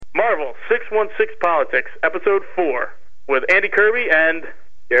Marvel 616 Politics, Episode 4, with Andy Kirby and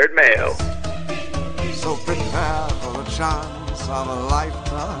Jared Mayo. So prepare for the chance of a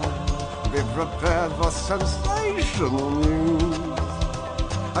lifetime. Be prepared for sensational news.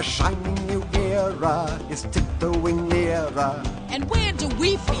 A shining new era is tiptoeing nearer. And where do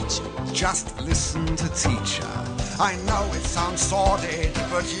we feature? Just listen to teacher. I know it sounds sordid,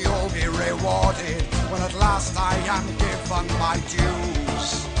 but you'll be rewarded when at last I am given my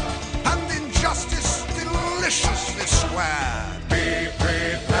dues. And injustice deliciously squared. Be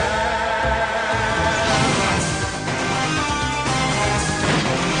prepared.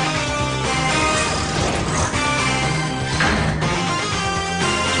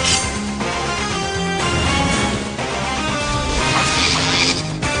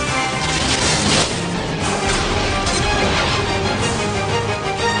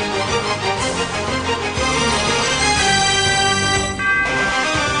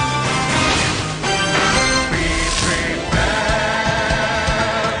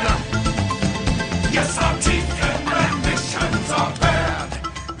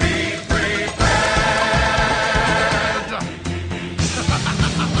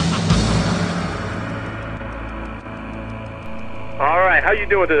 How you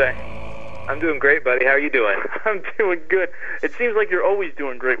doing today? I'm doing great, buddy. How are you doing? I'm doing good. It seems like you're always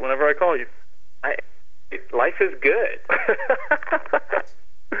doing great whenever I call you. Life is good.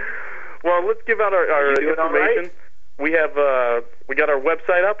 Well, let's give out our information. Right? We got our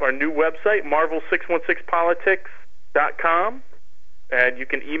website up, our new website, marvel616politics.com, and you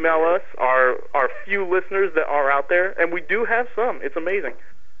can email us, our few listeners that are out there, and we do have some. It's amazing.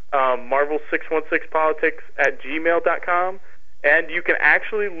 Marvel616politics@gmail.com. And you can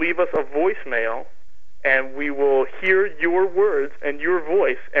actually leave us a voicemail, and we will hear your words and your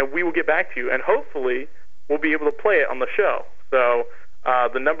voice, and we will get back to you. And hopefully, we'll be able to play it on the show. So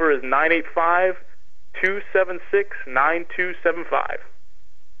the number is 985-276-9275.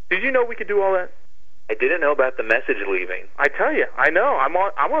 Did you know we could do all that? I didn't know about the message leaving. I tell you, I know. I'm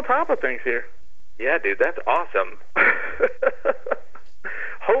on top of things here. Yeah, dude, that's awesome.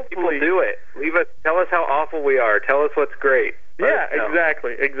 Hopefully, people do it. Tell us how awful we are. Tell us what's great. Yeah,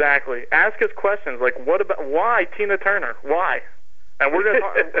 exactly. Ask us questions like, why Tina Turner? Why? And we're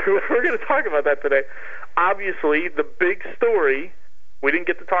gonna talk about that today. Obviously, the big story. We didn't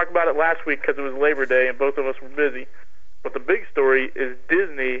get to talk about it last week because it was Labor Day and both of us were busy. But the big story is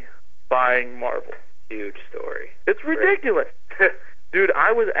Disney buying Marvel. Huge story. It's ridiculous, dude.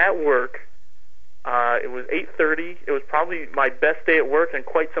 I was at work. It was 8:30. It was probably my best day at work in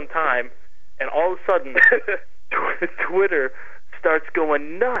quite some time. And all of a sudden, Twitter starts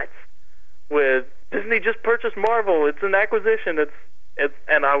going nuts with Disney just purchased Marvel. It's an acquisition.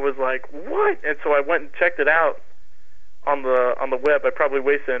 And I was like, what? And so I went and checked it out on the web. I probably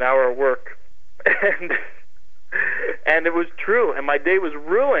wasted an hour of work, and it was true. And my day was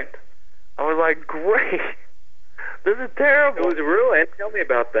ruined. I was like, great. This is terrible. It was ruined. Tell me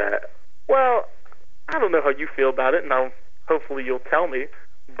about that. Well, I don't know how you feel about it, and hopefully you'll tell me.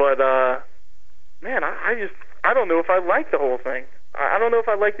 But man, I don't know if I like the whole thing. I don't know if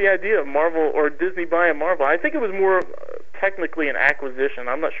I like the idea of Marvel or Disney buying Marvel. I think it was more technically an acquisition.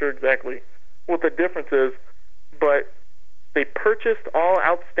 I'm not sure exactly what the difference is, but they purchased all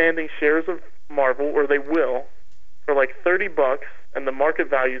outstanding shares of Marvel, or they will, for like $30, and the market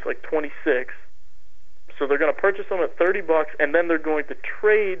value is like $26. So they're going to purchase them at $30, and then they're going to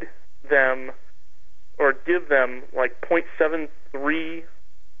trade them or give them like 0.73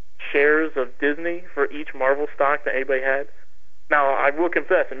 shares of Disney for each Marvel stock that anybody had. Now, I will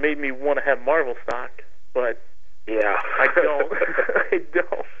confess, it made me want to have Marvel stock, but yeah, I don't. I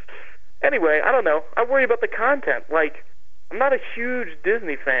don't. Anyway, I don't know. I worry about the content. Like, I'm not a huge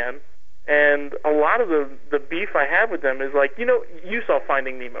Disney fan, and a lot of the beef I have with them is like, you saw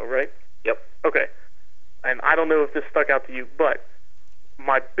Finding Nemo, right? Yep. Okay. And I don't know if this stuck out to you, but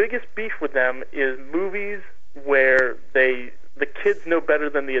my biggest beef with them is movies where the kids know better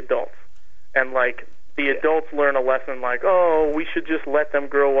than the adults, and like the adults learn a lesson like, oh, we should just let them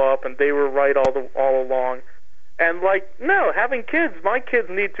grow up, and they were right all along. And like, no, having kids, my kids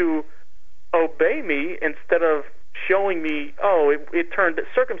need to obey me instead of showing me, oh,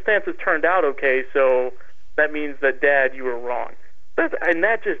 circumstances turned out okay, so that means that, Dad, you were wrong. That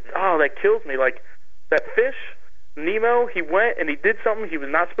kills me. Like that fish, Nemo, he went and he did something he was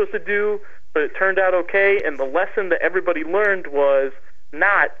not supposed to do, but it turned out okay, and the lesson that everybody learned was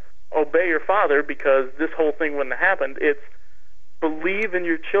not obey your father because this whole thing wouldn't have happened. It's believe in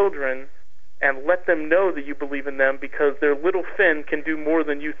your children and let them know that you believe in them because their little fin can do more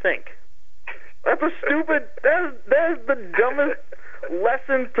than you think. That's a stupid, that is the dumbest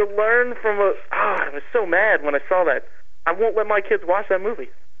Lessons to learn from a... I was so mad when I saw that. I won't let my kids watch that movie.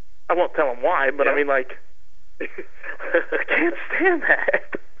 I won't tell them why, but I mean, like, I can't stand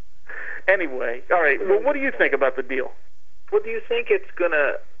that. Anyway, all right, well, what do you think about the deal? Well, do you think it's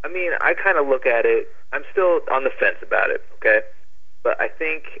gonna... I mean, I kind of look at it... I'm still on the fence about it, okay? But I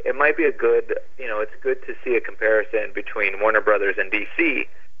think it might be a good... it's good to see a comparison between Warner Brothers and DC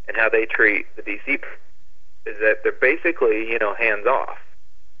and how they treat the DC... is that they're basically, hands-off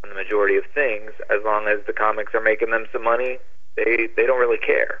on the majority of things. As long as the comics are making them some money, they don't really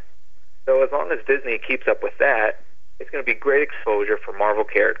care. So as long as Disney keeps up with that, it's going to be great exposure for Marvel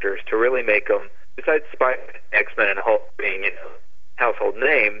characters to really make them, besides Spider-Man, X-Men, and Hulk being, household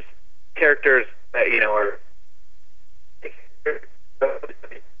names, characters that, are...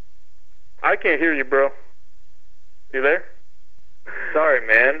 I can't hear you, bro. You there? Sorry,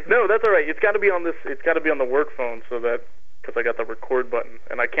 man. No, that's all right. It's got to be on this. It's got to be on the work phone, so that because I got the record button,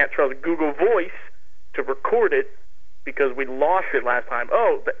 and I can't trust Google Voice to record it because we lost it last time.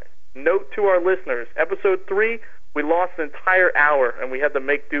 Oh, note to our listeners: episode 3, we lost an entire hour, and we had to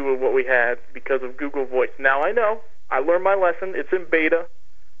make do with what we had because of Google Voice. Now I know. I learned my lesson. It's in beta,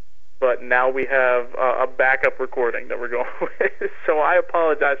 but now we have a backup recording that we're going with. So I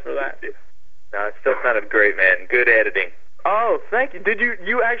apologize for that. No, it still sounded great, man. Good editing. Oh, thank you. Did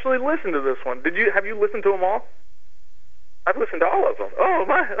you actually listen to this one? Have you listened to them all? I've listened to all of them. Oh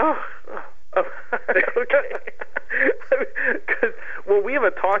my! Okay. Well, we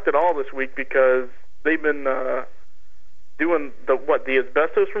haven't talked at all this week because they've been doing the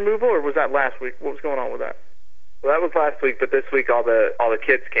asbestos removal, or was that last week? What was going on with that? Well, that was last week, but this week all the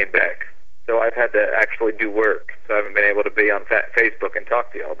kids came back, so I've had to actually do work. So I haven't been able to be on Facebook and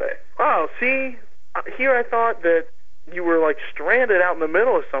talk to you all day. Oh, see, here I thought that you were like stranded out in the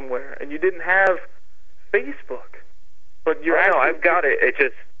middle of somewhere, and you didn't have Facebook. But you're no, I've got it. It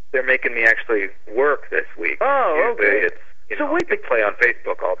just they're making me actually work this week. Oh, usually okay. It's so wait, I can play on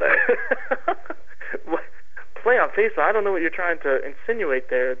Facebook all day. Play on Facebook? I don't know what you're trying to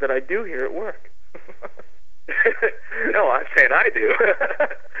insinuate there that I do here at work. No, I'm saying I do.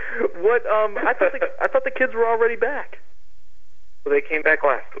 What? I thought the kids were already back. Well, they came back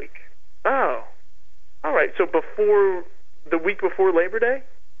last week. Oh, all right. So the week before Labor Day?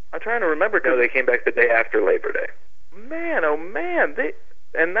 I'm trying to remember. No, they came back the day after Labor Day. Man, oh man!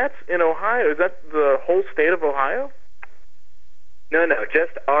 And that's in Ohio. Is that the whole state of Ohio? No,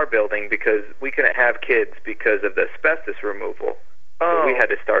 just our building because we couldn't have kids because of the asbestos removal. Oh, so we had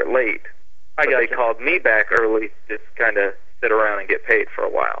to start late. But they called me back early to just kind of sit around and get paid for a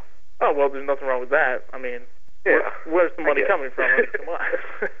while. Oh, well, there's nothing wrong with that. I mean, yeah, where's the money coming from? I mean, come on.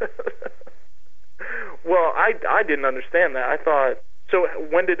 Well, I didn't understand that. I thought, so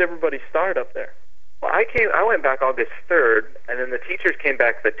when did everybody start up there? Well, I went back August 3rd, and then the teachers came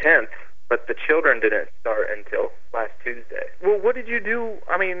back the 10th, but the children didn't start until last Tuesday. Well, what did you do?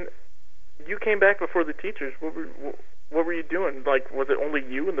 I mean, you came back before the teachers. What were you doing? Like, was it only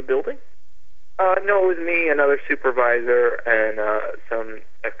you in the building? No, it was me, another supervisor, and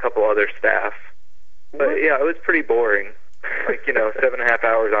a couple other staff. But yeah, it was pretty boring. Like 7.5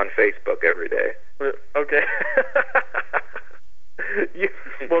 hours on Facebook every day. Okay.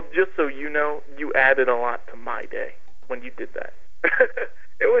 Well, just so you know, you added a lot to my day when you did that.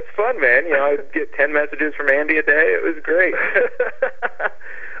 It was fun, man. I'd get 10 messages from Andy a day. It was great.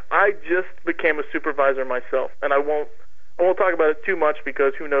 I just became a supervisor myself, and I won't talk about it too much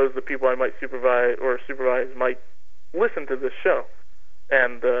because who knows, the people I might supervise might listen to this show.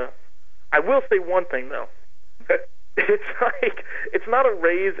 And I will say one thing though. It's like, it's not a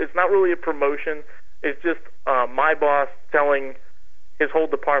raise, it's not really a promotion. It's just my boss telling his whole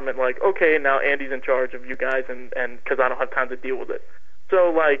department, like, okay, now Andy's in charge of you guys, and because I don't have time to deal with it. So,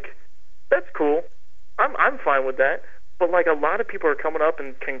 like, that's cool. I'm fine with that. But, like, a lot of people are coming up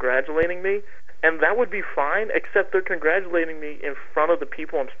and congratulating me, and that would be fine, except they're congratulating me in front of the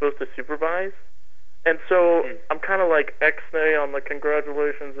people I'm supposed to supervise. And so I'm kind of like X-nay on the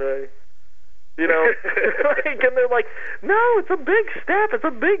congratulations, and they're like, no, it's a big step, it's a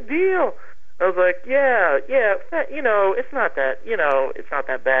big deal. I was like, yeah, it's not that, it's not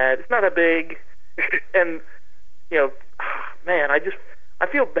that bad, it's not that big. And, man, I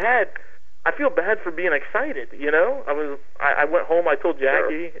feel bad. I feel bad for being excited, I went home, I told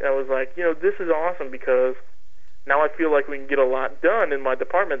Jackie, I was like, this is awesome because now I feel like we can get a lot done in my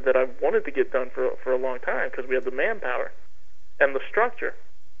department that I've wanted to get done for a long time because we have the manpower and the structure.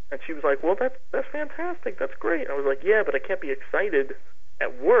 And she was like, well, that's fantastic, that's great. And I was like, yeah, but I can't be excited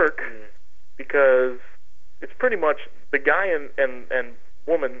at work because it's pretty much the guy and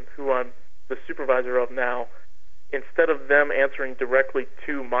woman who I'm the supervisor of now instead of them answering directly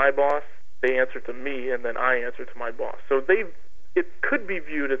to my boss, they answer to me, and then I answer to my boss. So it could be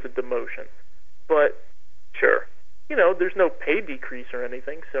viewed as a demotion, but Sure. there's no pay decrease or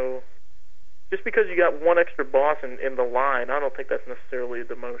anything. So just because you got one extra boss in the line, I don't think that's necessarily a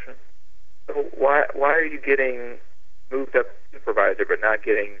demotion. So why are you getting moved up to supervisor but not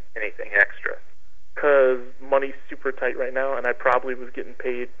getting anything extra? Because money's super tight right now, and I probably was getting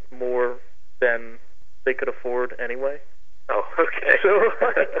paid more than they could afford anyway. Oh, okay. So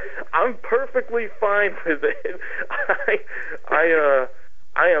I'm perfectly fine with it.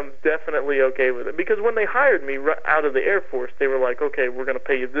 I am definitely okay with it, because when they hired me out of the Air Force, they were like, "Okay, we're going to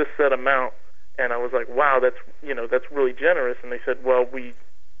pay you this set amount," and I was like, "Wow, that's really generous." And they said, "Well,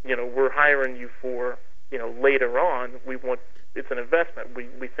 we're hiring you for later on. It's an investment.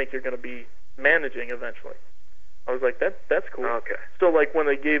 We think you're going to be managing eventually." I was like, that's cool. Okay. So like when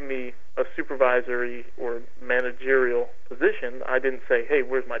they gave me a supervisory or managerial position, I didn't say, "Hey,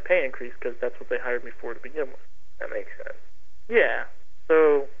 where's my pay increase?" because that's what they hired me for to begin with. That makes sense. Yeah.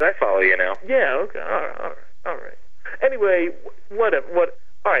 So I follow you now. yeah, okay, all right. Anyway, what?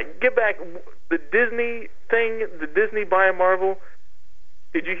 All right, get back the Disney thing, the Disney buying Marvel.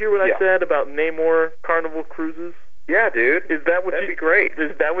 Did you hear what I said about Namor Carnival Cruises? Yeah, dude. That'd be great.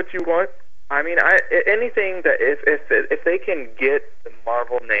 Is that what you want? I mean, anything that if they can get the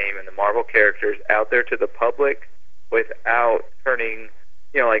Marvel name and the Marvel characters out there to the public without turning,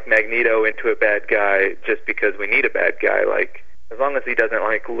 like Magneto into a bad guy just because we need a bad guy, like as long as he doesn't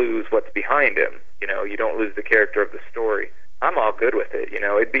lose what's behind him, you don't lose the character of the story. I'm all good with it.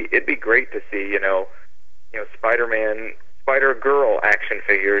 It'd be great to see, Spider-Man, Spider-Girl action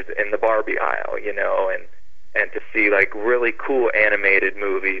figures in the Barbie aisle, and to see really cool animated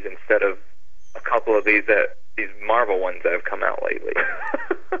movies instead of a couple of these Marvel ones that have come out lately.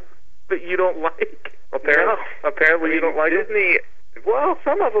 That you don't like? Apparently, Apparently you don't like Disney. Well,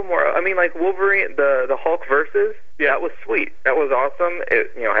 some of them were. I mean, like Wolverine, the Hulk versus. Yeah, that was sweet. That was awesome.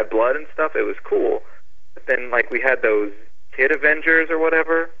 It had blood and stuff. It was cool. But then we had those Kid Avengers or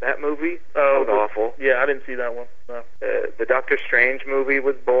whatever, that movie. Oh, that was awful. Yeah, I didn't see that one. No. The Doctor Strange movie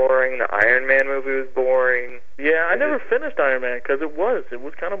was boring. The Iron Man movie was boring. Yeah, I never finished Iron Man because it was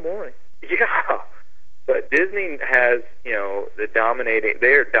kind of boring. Yeah, but Disney has, they're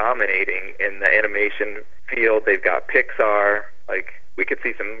dominating in the animation field. They've got Pixar. We could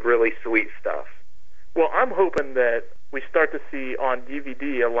see some really sweet stuff. Well, I'm hoping that we start to see on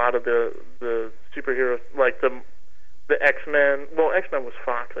DVD a lot of the superheroes, like the X-Men. Well, X-Men was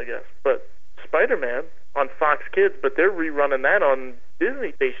Fox, I guess, but Spider-Man on Fox Kids, but they're rerunning that on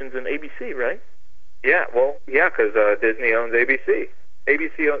Disney stations and ABC, right? Yeah, because Disney owns ABC.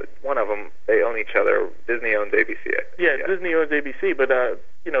 ABC, one of them, they own each other. Disney owns ABC. Yeah, Disney owns ABC, but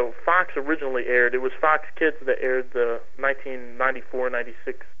Fox originally aired. It was Fox Kids that aired the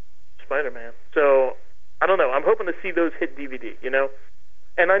 1994-96 Spider-Man. So I don't know. I'm hoping to see those hit DVD.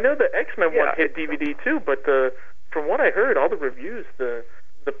 And I know the X-Men one hit DVD too. But from what I heard, all the reviews, the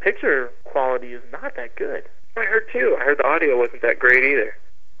picture quality is not that good. I heard too. I heard the audio wasn't that great either.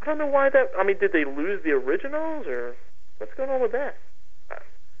 I don't know why that. I mean, did they lose the originals or what's going on with that?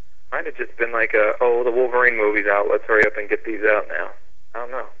 Might have just been the Wolverine movie's out. Let's hurry up and get these out now. I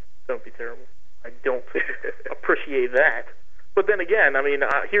don't know. Don't be terrible. I don't appreciate that. But then again, I mean,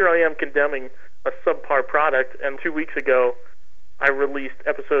 here I am condemning a subpar product, and 2 weeks ago, I released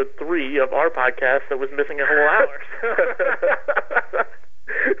episode 3 of our podcast that was missing a whole hour.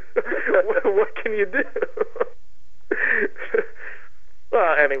 What can you do?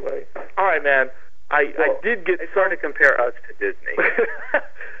 Well, anyway. All right, man. I did get... It's hard to compare us to Disney.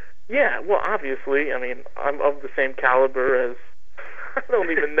 Yeah, well, obviously. I mean, I'm of the same caliber as... I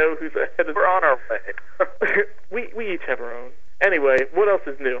don't even know who's ahead of... We're on our way. we each have our own. Anyway, what else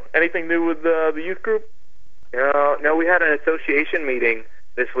is new? Anything new with the youth group? No, we had an association meeting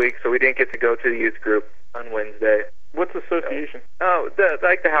this week, so we didn't get to go to the youth group on Wednesday. What's association?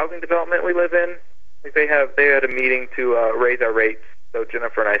 The housing development we live in. They had a meeting to raise our rates, so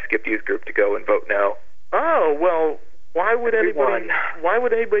Jennifer and I skipped youth group to go and vote no. Oh, well, why would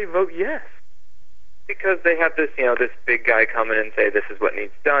anybody vote yes? Because they have this big guy come in and say this is what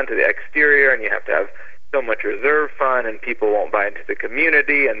needs done to the exterior, and you have to have so much reserve fund, and people won't buy into the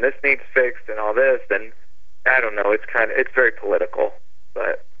community, and this needs fixed, and all this, and I don't know. It's very political,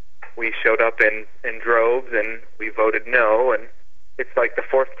 but we showed up in droves, and we voted no, and it's the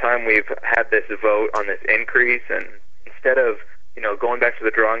 4th time we've had this vote on this increase, and instead of going back to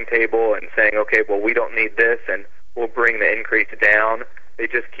the drawing table and saying, okay, well, we don't need this, and we'll bring the increase down, they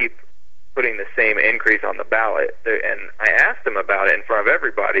just keep putting the same increase on the ballot. And I asked them about it in front of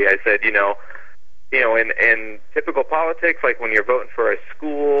everybody. I said, in typical politics, like when you're voting for a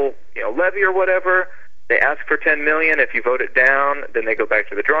school, levy or whatever, they ask for $10 million. If you vote it down, then they go back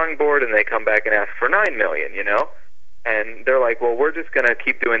to the drawing board and they come back and ask for $9 million. And they're like, well, we're just going to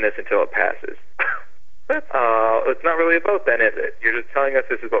keep doing this until it passes. It's not really a vote, then, is it? You're just telling us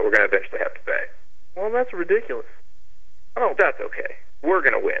this is what we're going to eventually have to pay. Well, that's ridiculous. That's okay. We're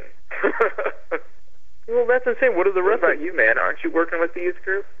going to win. Well, that's insane. What are the rest of you, man? Aren't you working with the youth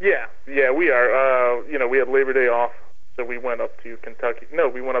group? Yeah, we are. We had Labor Day off, so we went up to Kentucky. No,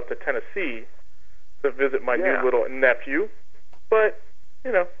 we went up to Tennessee to visit my new little nephew. But,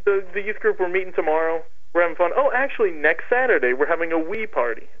 the youth group, we're meeting tomorrow. We're having fun. Oh, actually, next Saturday, we're having a Wii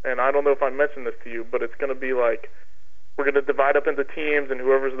party. And I don't know if I mentioned this to you, but it's going to be like, we're going to divide up into teams, and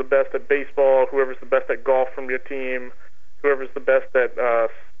whoever's the best at baseball, whoever's the best at golf from your team, whoever's the best at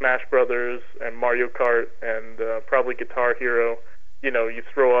Smash Brothers and Mario Kart and probably Guitar Hero, you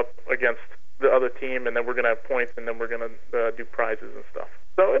throw up against the other team, and then we're going to have points, and then we're going to do prizes and stuff.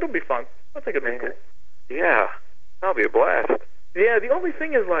 So it'll be fun. I think it'll be cool. Yeah, that'll be a blast. Yeah, the only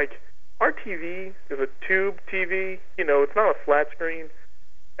thing is, our TV is a tube TV. It's not a flat screen,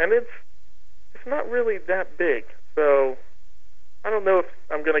 and it's not really that big. So I don't know if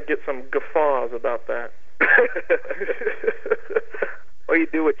I'm going to get some guffaws about that. Well, you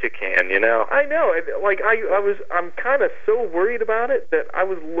do what you can, I know. I'm kind of so worried about it that I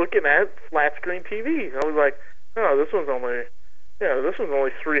was looking at flat screen TVs. I was like, oh, this one's only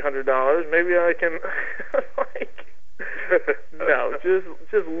 $300. Maybe I can no,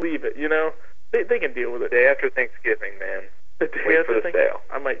 just leave it. They can deal with it. Day after Thanksgiving, man. The day after the sale.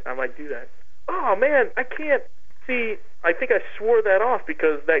 I might do that. Oh man, I can't. See, I think I swore that off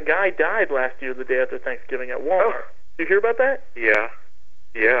because that guy died last year the day after Thanksgiving at Walmart. Did you hear about that? Yeah.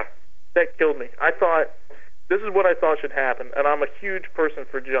 That killed me. I thought, this is what I thought should happen, and I'm a huge person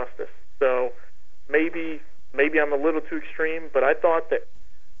for justice. So maybe I'm a little too extreme, but I thought that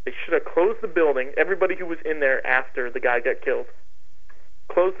they should have closed the building, everybody who was in there after the guy got killed,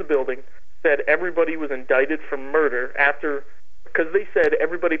 closed the building, said everybody was indicted for murder after, because they said,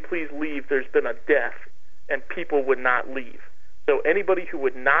 everybody please leave, there's been a death. And people would not leave. So anybody who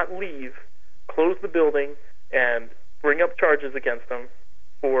would not leave, close the building and bring up charges against them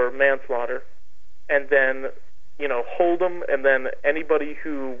for manslaughter, and then, hold them, and then anybody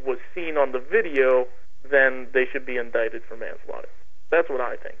who was seen on the video, then they should be indicted for manslaughter. That's what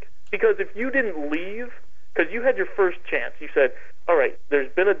I think. Because if you didn't leave, because you had your first chance, you said, all right, there's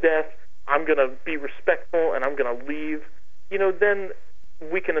been a death, I'm going to be respectful, and I'm going to leave, then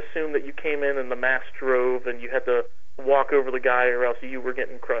we can assume that you came in the mass drove and you had to walk over the guy or else you were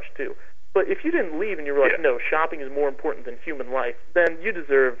getting crushed too. But if you didn't leave and you were like, no, shopping is more important than human life, then you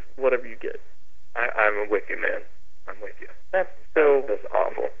deserve whatever you get. I'm with you, man. I'm with you. That's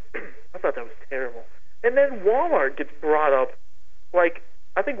awful. I thought that was terrible. And then Walmart gets brought up.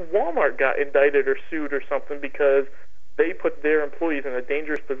 I think Walmart got indicted or sued or something because they put their employees in a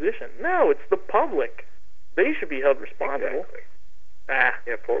dangerous position. No, it's the public. They should be held responsible. Exactly.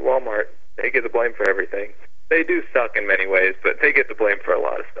 Yeah, poor Walmart. They get the blame for everything. They do suck in many ways, but they get the blame for a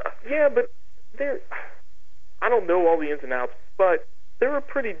lot of stuff. Yeah, but I don't know all the ins and outs, but they're a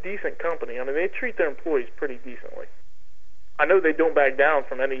pretty decent company. I mean, they treat their employees pretty decently. I know they don't back down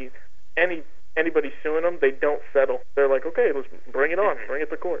from anybody suing them. They don't settle. They're like, okay, let's bring it on, bring it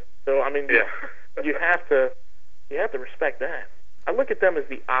to court. So I mean, you have to respect that. I look at them as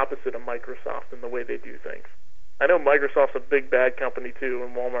the opposite of Microsoft in the way they do things. I know Microsoft's a big bad company too,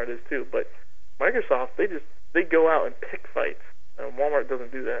 and Walmart is too, but Microsoft, they go out and pick fights, and Walmart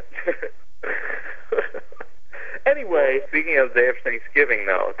doesn't do that. Anyway, well, speaking of day after Thanksgiving,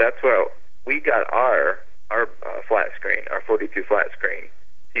 though, that's where we got our flat screen, our 42 flat screen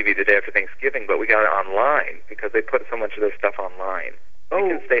TV the day after Thanksgiving, but we got it online because they put so much of their stuff online.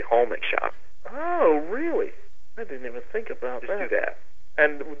 You can stay home and shop. Oh, really? I didn't even think about that. Just do that.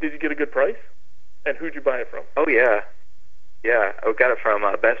 And did you get a good price? And who'd you buy it from? Oh, yeah. Yeah, I got it from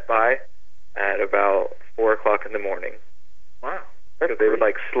Best Buy at about 4 o'clock in the morning. Wow. Because they would,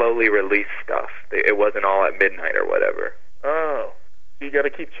 slowly release stuff. It wasn't all at midnight or whatever. Oh. So you got to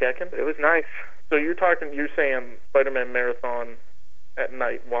keep checking? It was nice. So you're saying Spider-Man Marathon at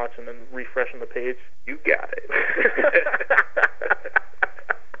night, watching and refreshing the page? You got it.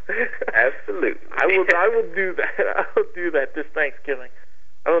 Absolutely. I will do that. I will do that this Thanksgiving.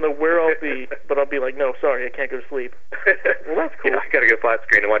 I don't know where I'll be, but I'll be like, no, sorry, I can't go to sleep. Well, that's cool. Yeah, I got to go flat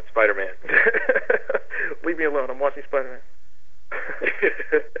screen and watch Spider-Man. Leave me alone. I'm watching Spider-Man.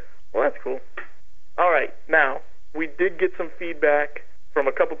 Well, that's cool. All right. Now, we did get some feedback from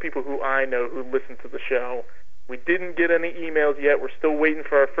a couple people who I know who listen to the show. We didn't get any emails yet. We're still waiting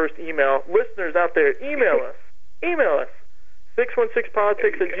for our first email. Listeners out there, email us. Email us.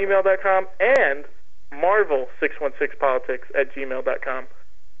 616politics@gmail.com and marvel616politics@gmail.com.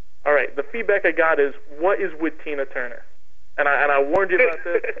 All right, the feedback I got is, what is with Tina Turner? And I warned you about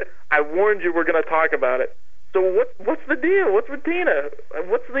this. I warned you we're going to talk about it. So what's the deal? What's with Tina?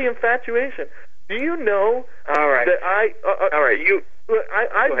 What's the infatuation? Do you know All right. that I Go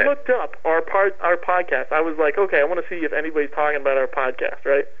looked up our podcast. I was like, okay, I want to see if anybody's talking about our podcast,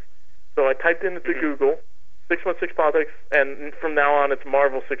 right? So I typed into Google 616 Politics, and from now on it's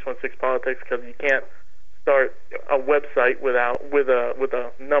Marvel 616 Politics, because you can't start a website with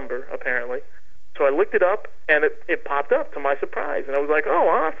a number, apparently. So I looked it up, and it popped up to my surprise, and I was like, oh,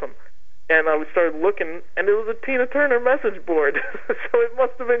 awesome. And I started looking, and it was a Tina Turner message board, so it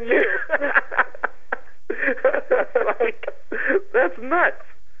must have been you. Like, that's nuts.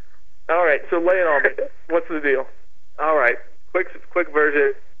 All right, so lay it on me. What's the deal? All right, quick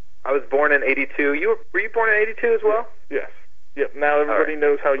version. I was born in '82. Were you born in '82 as well? Yes. Yep. Now everybody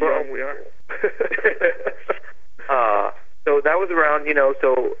knows how young we are. So that was around,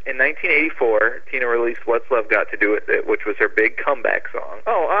 so in 1984, Tina released What's Love Got to Do With It, which was her big comeback song.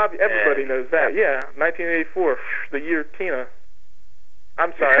 Oh, everybody knows that. Yeah, 1984, the year Tina.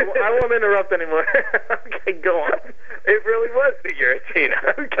 I'm sorry, I won't interrupt anymore. Okay, go on. It really was the year of Tina.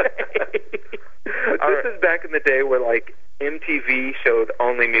 Okay. This is back in the day where, like, MTV showed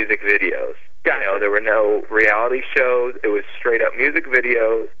only music videos. Gotcha. There were no reality shows. It was straight up music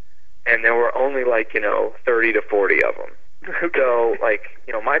videos, and there were only, 30 to 40 of them. Okay. So,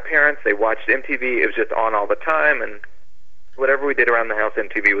 my parents, they watched MTV. It was just on all the time, and whatever we did around the house,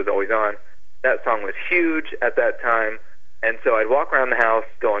 MTV was always on. That song was huge at that time, and so I'd walk around the house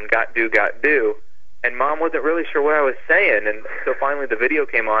going, got do, and Mom wasn't really sure what I was saying, and so finally the video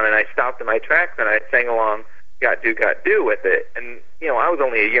came on, and I stopped in my tracks, and I sang along, got do with it. And, I was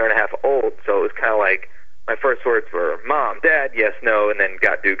only a year and a half old, so it was kind of like, my first words were, Mom, Dad, yes, no, and then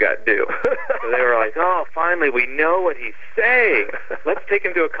got do. So they were like, oh, finally, we know what he's saying. Let's take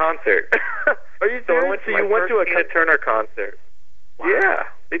him to a concert. Are you So I serious? went to So my you went first to a Tina Turner concert. Wow. Yeah,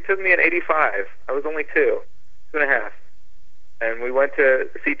 they took me in '85. I was only 2 and a half. And we went to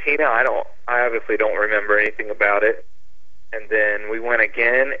see Tina. I obviously don't remember anything about it. And then we went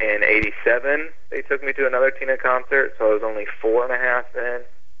again in '87. They took me to another Tina concert, so I was only 4 and a half then.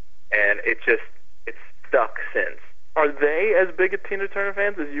 And it's stuck since. Are they as big a Tina Turner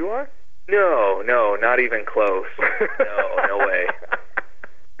fans as you are? No, not even close. No way.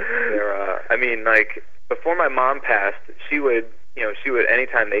 They're, before my mom passed, she would,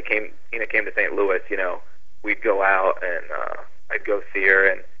 anytime Tina came to St. Louis, we'd go out and I'd go see her,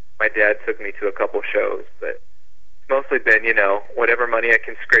 and my dad took me to a couple shows, but it's mostly been, whatever money I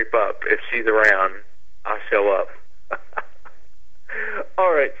can scrape up. If she's around, I'll show up.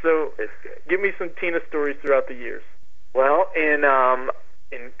 All right, so give me some Tina stories throughout the years. Well, in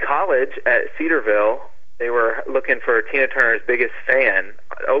college at Cedarville, they were looking for Tina Turner's biggest fan.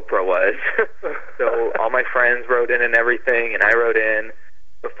 Oprah was. So all my friends wrote in and everything, and I wrote in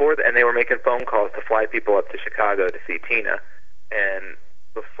and they were making phone calls to fly people up to Chicago to see Tina. And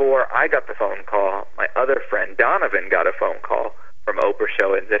before I got the phone call, my other friend Donovan got a phone call from Oprah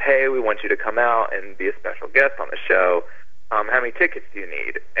show and said, hey, we want you to come out and be a special guest on the show. How many tickets do you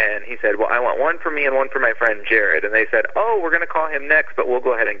need? And he said, well, I want one for me and one for my friend Jared. And they said, oh, we're going to call him next, but we'll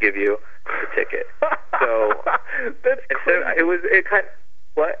go ahead and give you the ticket. So that's crazy. So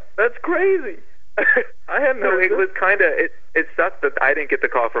what? That's crazy. I had no. It was kind of it sucked that I didn't get the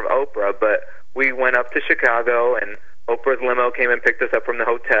call from Oprah, but we went up to Chicago, and Oprah's limo came and picked us up from the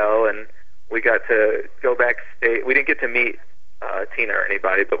hotel, and we got to go backstage. We didn't get to meet Tina or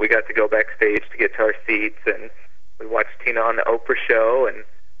anybody, but we got to go backstage to get to our seats, and we watched Tina on the Oprah show,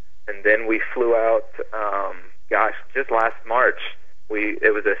 and then we flew out. Just last March,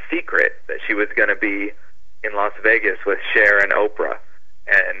 it was a secret that she was going to be in Las Vegas with Cher and Oprah,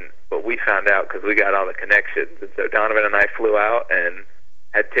 but we found out because we got all the connections, and so Donovan and I flew out and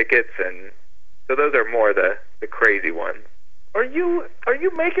had tickets, and so those are more the crazy ones. Are you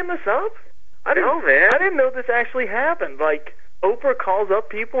making this up? No, man. I didn't know this actually happened. Like, Oprah calls up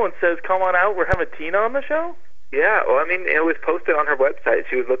people and says, "Come on out, we're having Tina on the show." Yeah, well, it was posted on her website.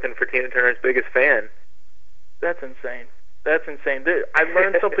 She was looking for Tina Turner's biggest fan. That's insane. I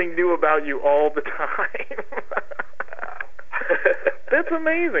learn something new about you all the time. That's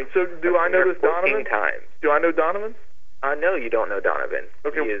amazing. So, do I know this Donovan? Times. Do I know Donovan? No, you don't know Donovan.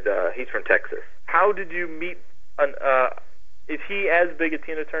 Okay. He's from Texas. How did you meet? Is he as big a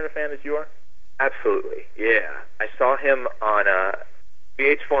Tina Turner fan as you are? Absolutely. Yeah, I saw him on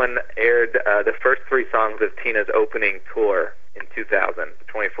VH1 aired the first 3 songs of Tina's opening tour in 2000, the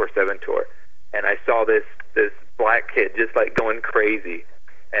 24/7 tour, and I saw this black kid just like going crazy,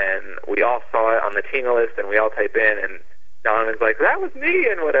 and we all saw it on the Tina list, and we all type in, and Donovan's like, that was me,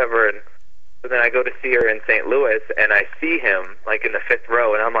 and whatever, and so then I go to see her in St. Louis, and I see him like in the 5th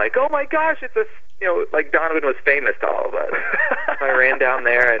row, and I'm like, oh my gosh, it's like Donovan was famous to all of us. So I ran down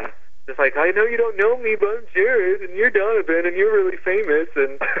there and just like, I know you don't know me, but I'm Jared, and you're Donovan, and you're really famous,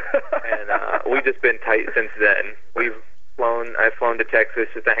 and we've just been tight since then. I've flown to Texas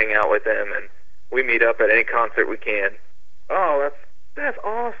just to hang out with him, and we meet up at any concert we can. Oh, that's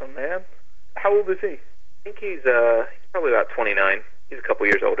awesome, man. How old is he? I think he's probably about 29. He's a couple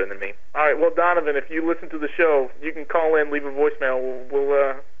years older than me. All right, well, Donovan, if you listen to the show, you can call in, leave a voicemail.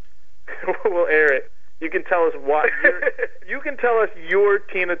 We'll we'll air it. You can tell us you can tell us your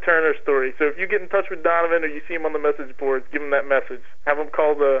Tina Turner story. So if you get in touch with Donovan or you see him on the message boards, give him that message. Have him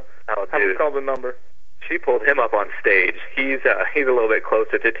call the number. She pulled him up on stage. He's a little bit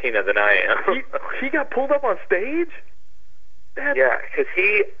closer to Tina than I am. He got pulled up on stage? Yeah, because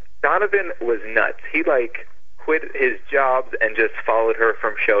Donovan was nuts. He quit his jobs and just followed her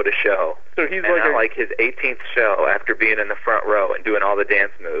from show to show. So he's like his 18th show after being in the front row and doing all the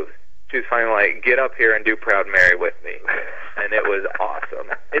dance moves. She was finally like, get up here and do Proud Mary with me. And it was awesome.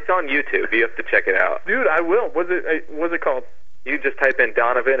 It's on YouTube. You have to check it out. Dude, I will. What's it called? You just type in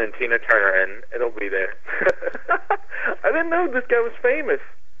Donovan and Tina Turner, and it'll be there. I didn't know this guy was famous.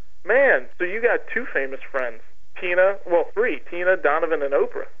 Man, so you got 2 famous friends. 3. Tina, Donovan, and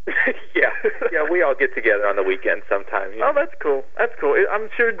Oprah. Yeah, we all get together on the weekend sometime. Oh, that's cool. That's cool. I'm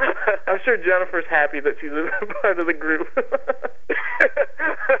sure Jennifer's happy that she's a part of the group.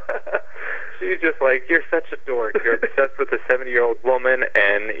 She's just like, you're such a dork. You're obsessed with a 70-year-old woman,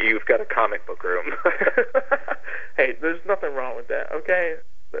 and you've got a comic book room. Hey, there's nothing wrong with that, okay?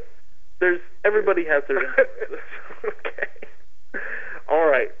 Everybody has their influences. Okay. All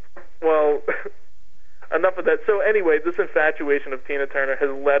right. Well, enough of that. So anyway, this infatuation of Tina Turner has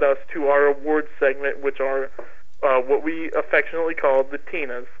led us to our awards segment, which are what we affectionately call the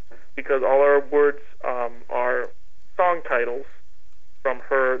Tinas, because all our awards are song titles from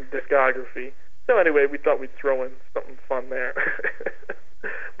her discography. So anyway, we thought we'd throw in something fun there.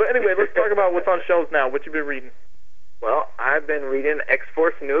 But anyway, let's talk about what's on shelves now. What you been reading? Well, I've been reading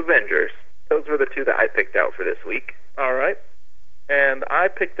X-Force New Avengers. Those were the 2 that I picked out for this week. All right. And I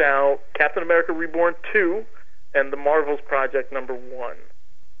picked out Captain America Reborn 2 and The Marvels Project number 1.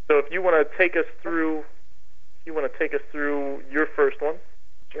 So if you want to take us through your first one.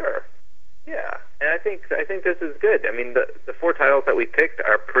 Sure. Yeah. And I think this is good. I mean, the 4 titles that we picked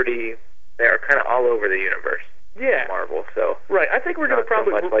are they are kind of all over the universe. Yeah. Marvel, so. Right. I think we're going to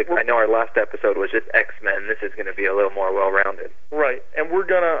probably so much I know our last episode was just X-Men. This is going to be a little more well-rounded. Right. And we're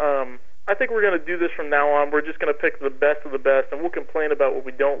going to I think we're going to do this from now on. We're just going to pick the best of the best, and we'll complain about what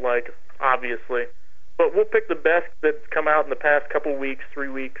we don't like, obviously. But we'll pick the best that's come out in the past couple weeks, 3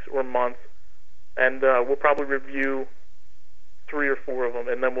 weeks, or months, and we'll probably review 3 or 4 of them,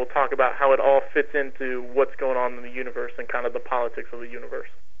 and then we'll talk about how it all fits into what's going on in the universe and kind of the politics of the universe.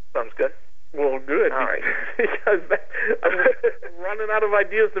 Sounds good. Well, good. All right. Because I'm running out of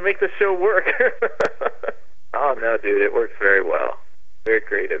ideas to make this show work. Oh, no, dude, it works very well. Very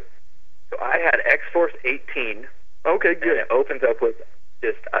creative. So I had X-Force 18. Okay, good. And it opens up with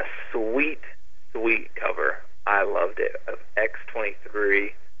just a sweet, sweet cover. I loved it. Of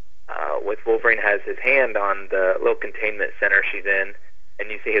X-23, with Wolverine has his hand on the little containment center she's in, and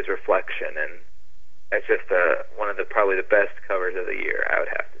you see his reflection, and that's just one of the best covers of the year, I would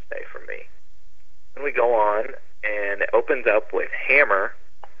have to say, for me. Then we go on, and it opens up with Hammer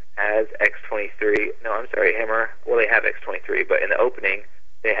as X-23. No, I'm sorry, Hammer. Well, they have X-23, but in the opening,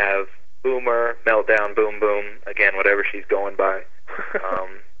 they have Boomer, Meltdown, Boom Boom, again, whatever she's going by.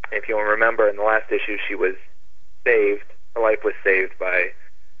 If you'll remember, in the last issue, she was saved. Her life was saved by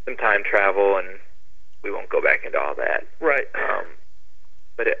some time travel, and we won't go back into all that. Right.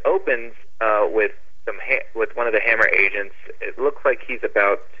 But it opens with one of the Hammer agents. It looks like he's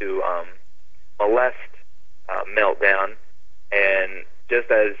about to molest Meltdown, and just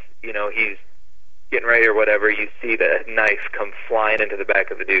as he's getting ready or whatever, you see the knife come flying into the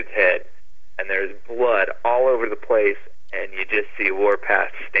back of the dude's head, and there's blood all over the place, and you just see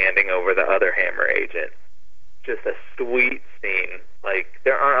Warpath standing over the other Hammer agent. Just a sweet scene. Like,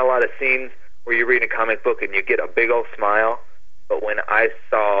 there aren't a lot of scenes where you read a comic book and you get a big old smile, but when I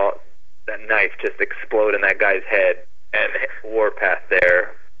saw that knife just explode in that guy's head and Warpath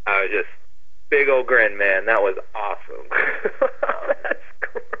there, I was just, big old grin, man. That was awesome. That's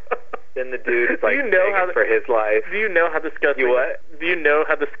gross. Then the dude is like begging for his life. Do you know how disgusting? You what? do you know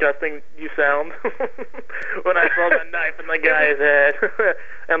how disgusting you sound when I saw the knife in the guy's head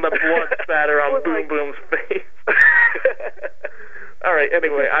and the blood spatter on Boom Boom's face? All right.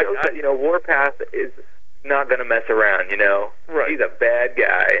 Anyway, Warpath is not gonna mess around. Right. He's a bad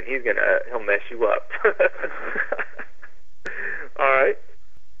guy, and he'll mess you up. All right.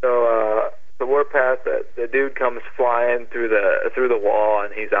 So the Warpath, the dude comes flying through the wall,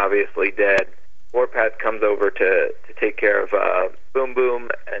 and he's obviously dead. Warpath comes over to take care of Boom Boom,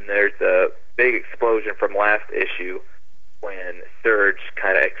 and there's a big explosion from last issue when Surge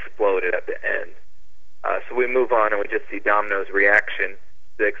kind of exploded at the end. So we move on, and we just see Domino's reaction to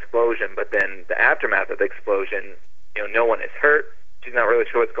the explosion, but then the aftermath of the explosion, no one is hurt. She's not really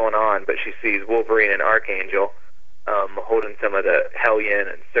sure what's going on, but she sees Wolverine and Archangel holding some of the Hellion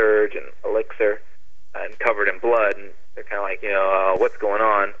and Surge and Elixir and covered in blood, and they're kind of like, what's going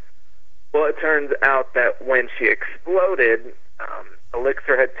on? Well, it turns out that when she exploded,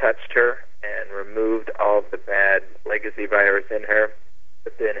 Elixir had touched her and removed all of the bad legacy virus in her,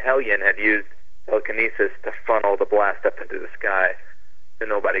 but then Hellion had used telekinesis to funnel the blast up into the sky so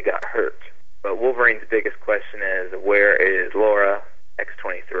nobody got hurt. But Wolverine's biggest question is, where is Laura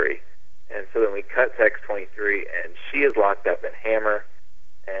X-23? And so then we cut to X-23, and she is locked up in Hammer,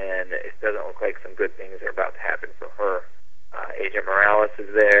 and it doesn't look like some good things are about to happen for her. Agent Morales is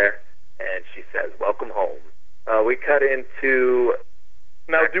there, and she says, "Welcome home." We cut into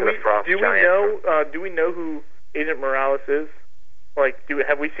now. Do we know who Agent Morales is? Like,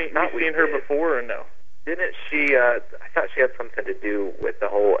 have we seen her before or no? Didn't she? I thought she had something to do with the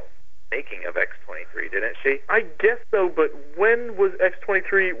whole making of X-23, didn't she? I guess so, but when was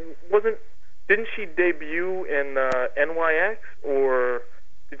X-23? Didn't she debut in NYX, or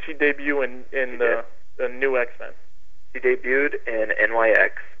did she debut in the new X-Men? She debuted in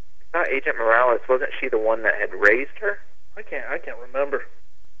NYX. I thought Agent Morales, wasn't she the one that had raised her? I can't remember.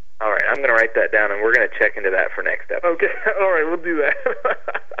 All right, I'm going to write that down, and we're going to check into that for next episode. Okay, all right, we'll do that.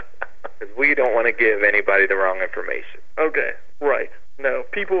 Because we don't want to give anybody the wrong information. Okay, right. No,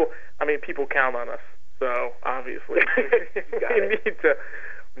 people count on us, so obviously we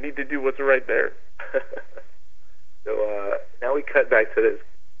need to do what's right there. So now we cut back to this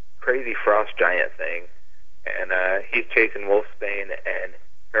crazy frost giant thing, and he's chasing Wolfsbane and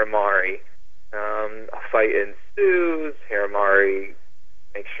Haramari. A fight ensues. Haramari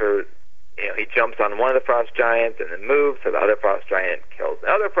makes sure he jumps on one of the frost giants and then moves, so the other frost giant kills the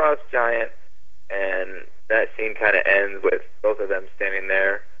other frost giant, and that scene kind of ends with both of them standing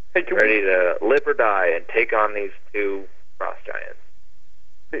there, ready to live or die and take on these two frost giants.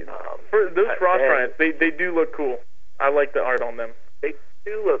 For those frost giants, they do look cool. I like the art on them. They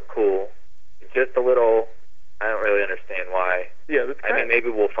do look cool. Just a little. I don't really understand why. Yeah, maybe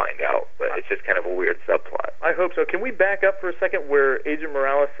we'll find out, but it's just kind of a weird subplot. I hope so. Can we back up for a second where Agent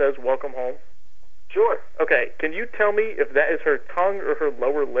Morales says, "Welcome home"? Sure. Okay, can you tell me if that is her tongue or her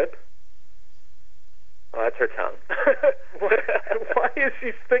lower lip? Oh, that's her tongue. Why is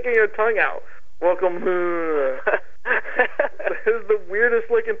she sticking her tongue out? Welcome. This is the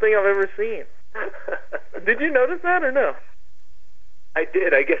weirdest looking thing I've ever seen. Did you notice that or no? I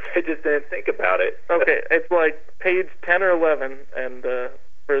did. I guess I just didn't think about it. Okay, it's like page 10 or 11, and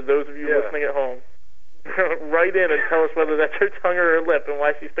for those of you listening at home, write in and tell us whether that's her tongue or her lip and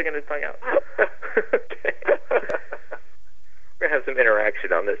why she's sticking her tongue out. Okay. We're going to have some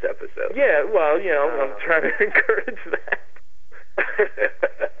interaction on this episode. Yeah, well, I'm trying to encourage that.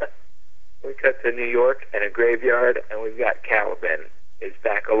 We cut to New York and a graveyard, and we've got Caliban is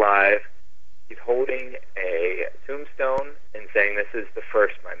back alive. He's holding a tombstone and saying, "This is the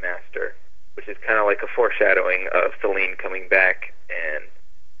first, my master," which is kind of like a foreshadowing of Selene coming back and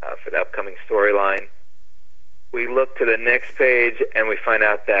for the upcoming storyline. We look to the next page, and we find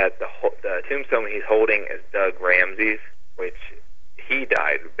out that the tombstone he's holding is Doug Ramsey's, which he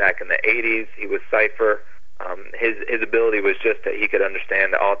died back in the 80s. He was Cypher. His ability was just that he could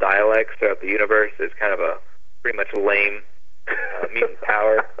understand all dialects throughout the universe. It's kind of a pretty much lame mutant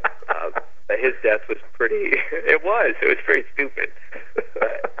power. But his death was pretty... It was pretty stupid.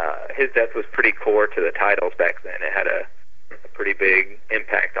 But his death was pretty core to the titles back then. It had a pretty big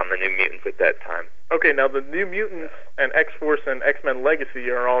impact on the New Mutants at that time. Okay, now the New Mutants and X-Force and X-Men Legacy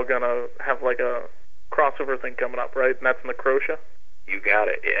are all going to have like a crossover thing coming up, right? And that's Necrosha? You got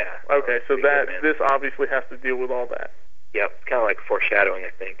it, yeah. Okay, so this obviously has to deal with all that. Yep, it's kind of like foreshadowing,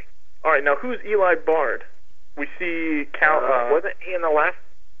 I think. All right, now who's Eli Bard? We see wasn't he in the last...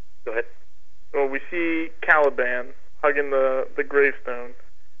 Go ahead. Well, we see Caliban hugging the gravestone,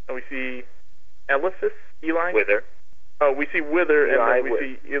 and we see Eli? Wither. Oh, we see Wither, and then we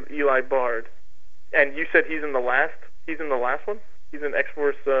see Eli Bard. And you said he's in the last one? He's in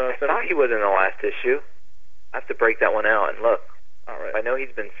X-Force I 17. thought he was in the last issue. I have to break that one out and look. All right. I know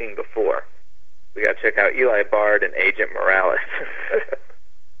he's been seen before. We got to check out Eli Bard and Agent Morales.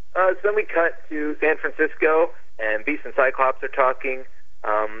 So then we cut to San Francisco, and Beast and Cyclops are talking.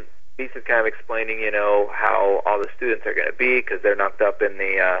 Beast is kind of explaining, how all the students are going to be because they're knocked up in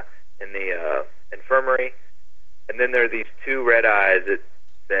the infirmary. And then there are these two red eyes that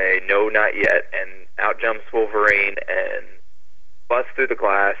say, "No, not yet," and out jumps Wolverine and busts through the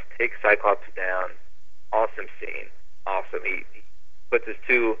glass, takes Cyclops down. Awesome scene. Awesome. He puts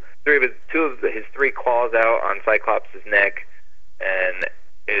two of his three claws out on Cyclops' neck, and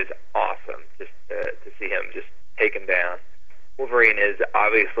it is awesome just to see him just taken down. Wolverine is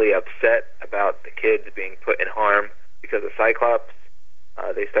obviously upset about the kids being put in harm because of Cyclops.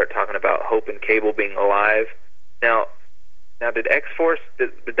 They start talking about Hope and Cable being alive. Now did X-Force,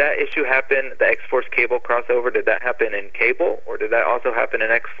 did that issue happen, the X-Force Cable crossover, did that happen in Cable, or did that also happen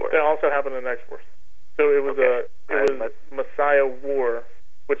in X-Force? It also happened in X-Force. So it was Messiah War,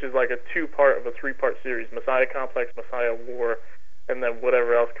 which is like a two-part of a three-part series. Messiah Complex, Messiah War, and then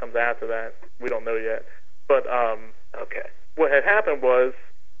whatever else comes after that, we don't know yet. But okay. What had happened was,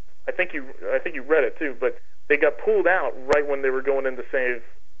 I think you read it too, but they got pulled out right when they were going in to save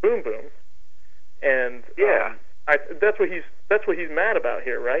Boom Boom, and yeah. That's what he's mad about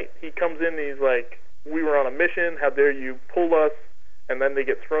here, right? He comes in and he's like, "We were on a mission. How dare you pull us?" And then they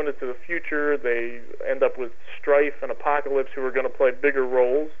get thrown into the future. They end up with Strife and Apocalypse, who are going to play bigger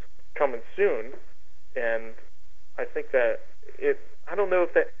roles coming soon. And I think that I don't know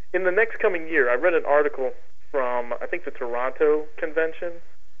if that in the next coming year. I read an article from I think the Toronto convention.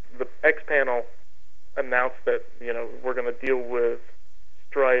 The X panel announced that we're going to deal with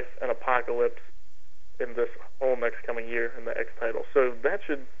Strife and Apocalypse in this whole next coming year in the X title. So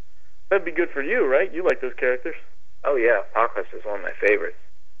that'd be good for you, right? You like those characters. Oh yeah, Apocalypse is one of my favorites.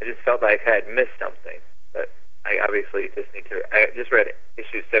 I just felt like I had missed something, but I obviously just need to. I just read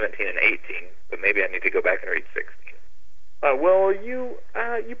issues 17 and 18, but maybe I need to go back and read 16. Well, you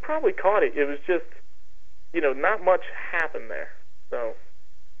probably caught it. It was just, not much happened there. So.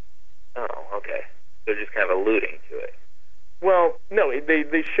 Oh, okay. They're just kind of alluding to it. Well, no,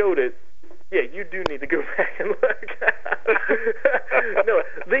 they showed it. Yeah, you do need to go back and look. No,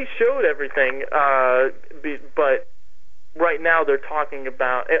 they showed everything, but right now they're talking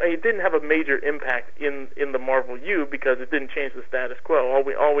about. It didn't have a major impact in the Marvel U because it didn't change the status quo.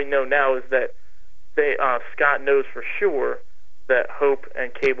 All we know now is that Scott knows for sure that Hope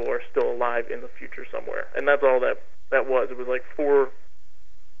and Cable are still alive in the future somewhere, and that's all that was. It was like 4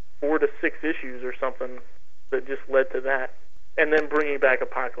 to 6 issues or something that just led to that. And then bringing back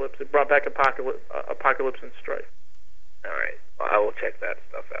Apocalypse. It brought back Apocalypse and Strife. All right. Well, I will check that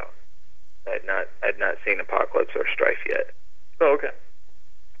stuff out. I had not seen Apocalypse or Strife yet. Oh, okay.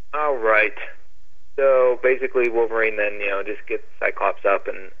 All right. So basically, Wolverine then just gets Cyclops up,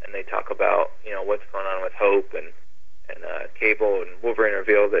 and they talk about what's going on with Hope and Cable, and Wolverine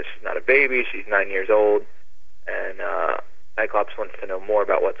reveals that she's not a baby. She's 9 years old, and Cyclops wants to know more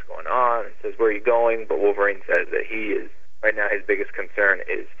about what's going on and says, "Where are you going?" But Wolverine says that he is. Right now, his biggest concern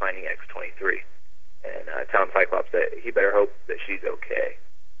is finding X-23, and telling Cyclops that he better hope that she's okay.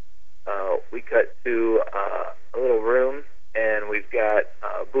 We cut to a little room, and we've got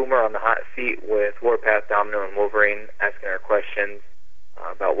Boomer on the hot seat with Warpath, Domino, and Wolverine asking her questions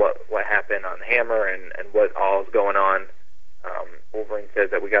about what happened on Hammer and what all is going on. Wolverine says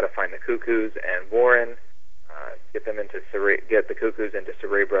that we got to find the Cuckoos and Warren, get the Cuckoos into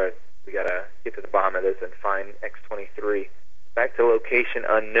Cerebra. We got to get to the bottom of this and find X-23. Back to location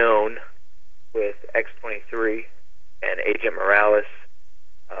unknown with X-23 and Agent Morales.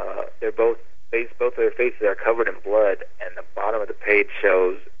 Both of their faces are covered in blood, and the bottom of the page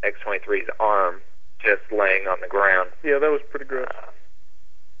shows X-23's arm just laying on the ground. Yeah, that was pretty gross.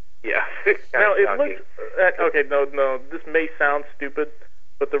 Yeah. Now, it looks... okay, no, this may sound stupid,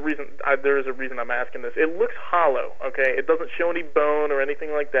 but there is a reason I'm asking this. It looks hollow, okay? It doesn't show any bone or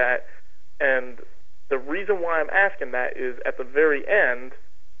anything like that. And the reason why I'm asking that is at the very end,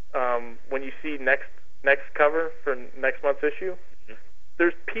 when you see next cover for next month's issue,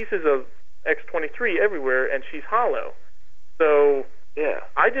 there's pieces of X-23 everywhere, and she's hollow. So yeah,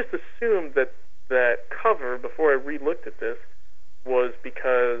 I just assumed that cover, before I re-looked at this, was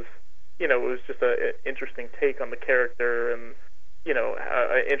because, it was just an interesting take on the character and,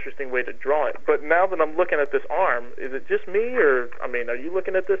 an interesting way to draw it. But now that I'm looking at this arm, is it just me, or, are you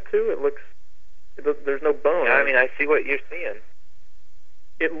looking at this too? There's no bone. Yeah, I see what you're seeing.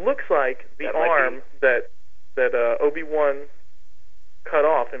 It looks like the arm that Obi-Wan cut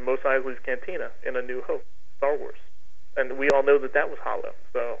off in Mos Eisley's Cantina in A New Hope, Star Wars. and we all know that was hollow.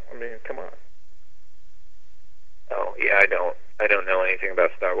 So I mean, come on. Oh yeah, I don't know anything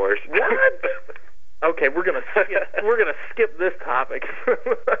about Star Wars. What? Okay, we're gonna skip this topic.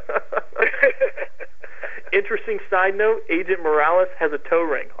 Interesting side note: Agent Morales has a toe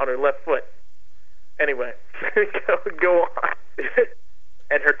ring on her left foot. Anyway, go on.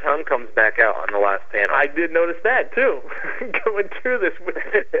 And her tongue comes back out on the last panel. I did notice that too. Going through this with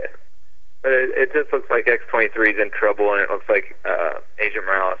it just looks like X-23 is in trouble, and it looks like Agent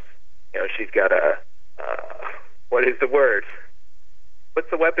Morales. You know, she's got a what is the word? What's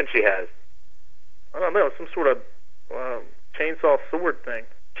the weapon she has? I don't know, some sort of chainsaw sword thing.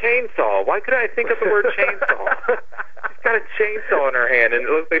 Chainsaw. Why could I think of the word chainsaw? She's got a chainsaw in her hand, and it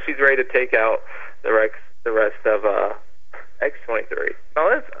looks like she's ready to take out the rest of X-23.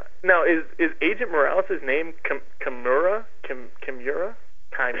 Now, is Agent Morales' name Kimura? Kimura?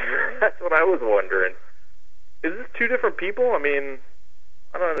 That's what I was wondering. Is this two different people? I mean,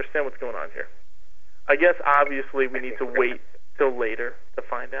 I don't understand what's going on here. I guess, obviously, we need to wait till later to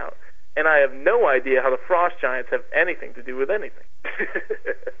find out. And I have no idea how the Frost Giants have anything to do with anything.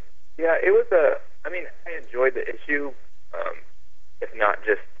 Yeah, it was I mean, I enjoyed the issue, if not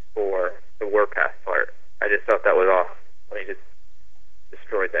just for the Warpath part. I just thought that was awesome when he just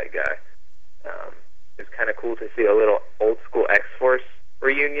destroyed that guy. It was kind of cool to see a little old-school X-Force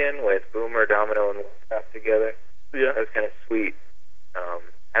reunion with Boomer, Domino, and Warpath together. Yeah. That was kind of sweet.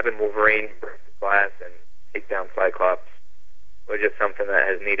 Having Wolverine break the glass and take down Cyclops was just something that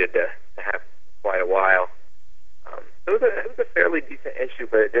has needed to happen for quite a while. It was a fairly decent issue,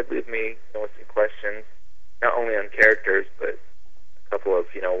 but it did leave me with some questions, not only on characters, but a couple of,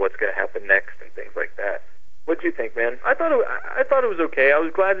 what's going to happen next and things like that. What'd you think, man? I thought it was okay. I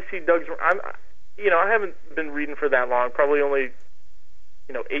was glad to see Doug's. I haven't been reading for that long, probably only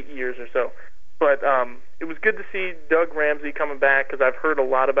 8 years or so. But it was good to see Doug Ramsey coming back because I've heard a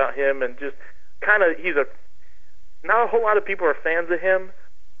lot about him and just kind of not a whole lot of people are fans of him,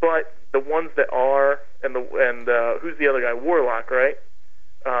 but the ones that are and who's the other guy? Warlock, right?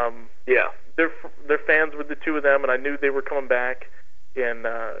 Yeah. They're fans with the two of them, and I knew they were coming back in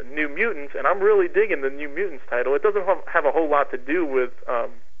New Mutants, and I'm really digging the New Mutants title. It doesn't have a whole lot to do with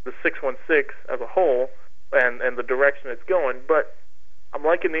the 616 as a whole and the direction it's going, but I'm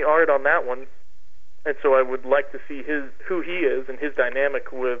liking the art on that one, and so I would like to see who he is and his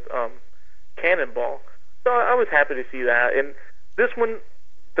dynamic with Cannonball. So I was happy to see that. And this one,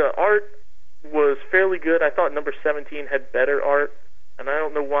 the art was fairly good. I thought number 17 had better art, and I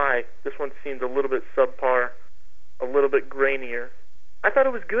don't know why. This one seemed a little bit subpar, a little bit grainier. I thought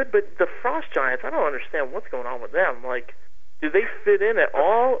it was good, but the Frost Giants, I don't understand what's going on with them. Like, do they fit in at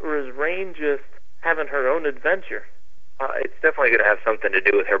all, or is Rain just having her own adventure? It's definitely going to have something to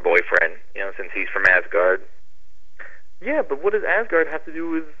do with her boyfriend, since he's from Asgard. Yeah, but what does Asgard have to do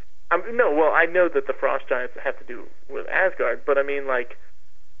with... I know that the Frost Giants have to do with Asgard, but I mean, like,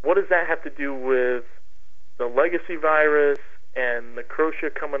 what does that have to do with the Legacy virus and the Crochet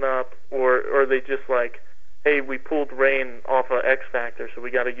coming up, or are they just like, hey, we pulled Rain off of X Factor, so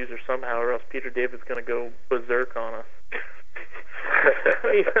we got to use her somehow, or else Peter David's going to go berserk on us?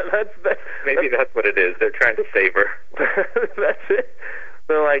 Maybe that's what it is. They're trying to save her. That's it.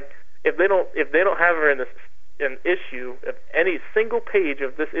 They're like, if they don't have her in an issue, if any single page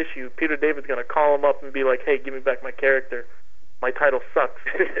of this issue, Peter David's going to call him up and be like, hey, give me back my character. My title sucks.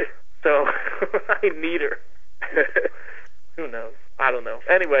 So I need her. Who knows? I don't know.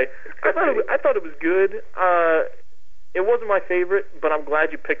 Anyway, I thought it was good. It wasn't my favorite, but I'm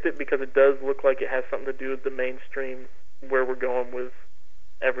glad you picked it because it does look like it has something to do with the mainstream, where we're going with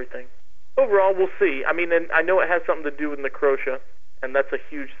everything. Overall, we'll see. I mean, and I know it has something to do with Necrosha, and that's a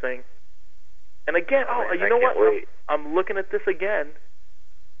huge thing. And again, you know what? I'm looking at this again,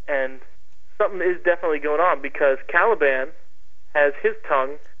 and something is definitely going on because Caliban has his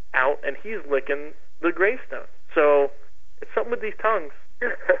tongue out, and he's licking the gravestone. So it's something with these tongues.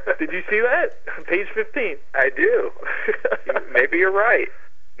 Did you see that? Page 15. I do. Maybe you're right.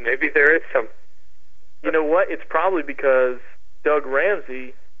 Maybe there is some. You know what? It's probably because Doug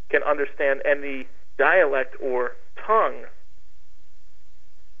Ramsey can understand any dialect or tongue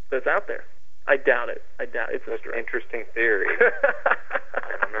that's out there. I doubt it. It's an interesting theory.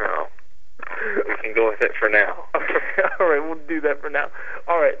 I don't know. We can go with it for now. Okay, all right, we'll do that for now.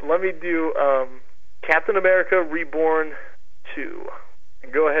 All right, let me do Captain America Reborn 2.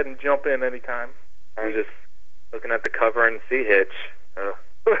 And go ahead and jump in anytime. I'm just looking at the cover and see Hitch.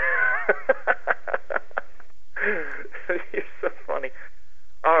 You're so funny.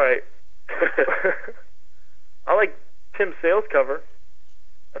 All right. I like Tim Sale's cover.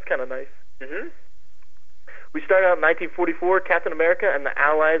 That's kind of nice. Mm-hmm. We start out in 1944. Captain America and the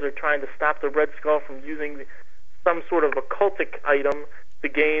Allies are trying to stop the Red Skull from using some sort of occultic item to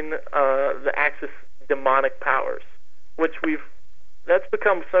gain the Axis demonic powers, which that's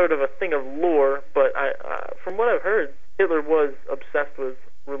become sort of a thing of lore, but from what I've heard, Hitler was obsessed with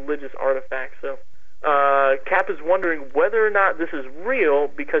religious artifacts, so Cap is wondering whether or not this is real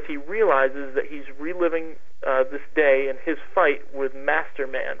because he realizes that he's reliving this day in his fight with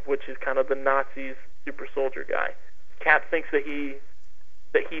Masterman, which is kind of the Nazis' super soldier guy. Cap thinks that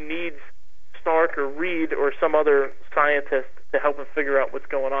he needs Stark or Reed or some other scientist to help him figure out what's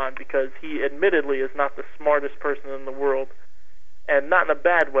going on because he admittedly is not the smartest person in the world, and not in a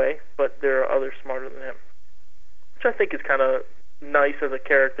bad way, but there are others smarter than him, which I think is kind of nice as a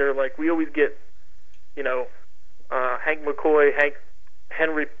character. Like, we always get, Hank McCoy,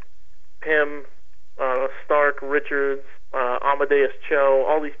 Henry Pym, Stark, Richards, Amadeus Cho,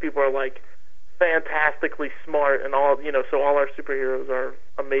 all these people are like fantastically smart and all, so all our superheroes are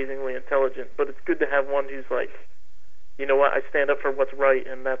amazingly intelligent, but it's good to have one who's like, you know what, I stand up for what's right,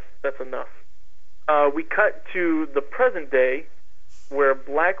 and that's enough. We cut to the present day where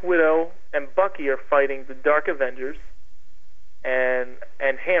Black Widow and Bucky are fighting the Dark Avengers and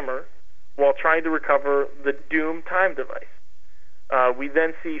Hammer while trying to recover the Doom time device. We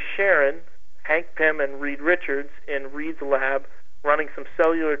then see Sharon, Hank Pym, and Reed Richards in Reed's lab running some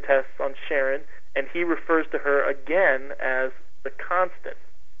cellular tests on Sharon, and he refers to her again as the Constant.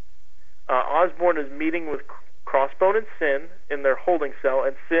 Osborn is meeting with Crossbone and Sin in their holding cell,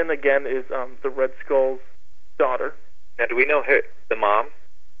 and Sin again is the Red Skull's daughter. Now, do we know the mom?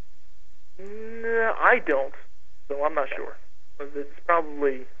 No, I don't, so I'm not sure. It's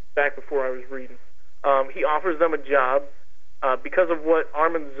probably back before I was reading. He offers them a job because of what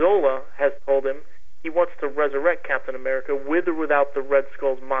Armin Zola has told him. He wants to resurrect Captain America with or without the Red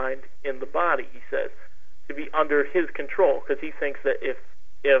Skull's mind in the body, he says, to be under his control, because he thinks that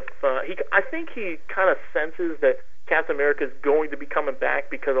I think he kind of senses that Captain America is going to be coming back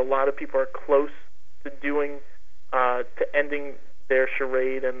because a lot of people are close to ending their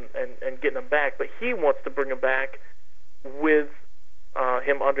charade and getting him back, but he wants to bring him back with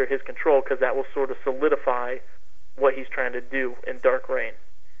him under his control because that will sort of solidify what he's trying to do in Dark Reign.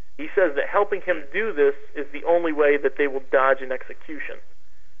 He says that helping him do this is the only way that they will dodge an execution.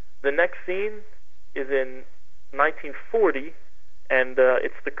 The next scene is in 1940, and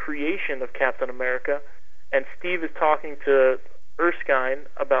it's the creation of Captain America, and Steve is talking to Erskine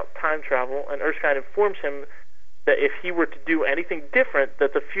about time travel, and Erskine informs him that if he were to do anything different,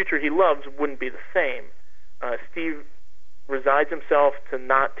 that the future he loves wouldn't be the same. Steve resigns himself to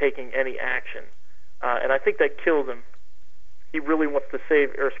not taking any action, and I think that kills him. He really wants to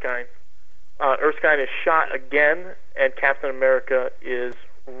save Erskine. Erskine is shot again, and Captain America is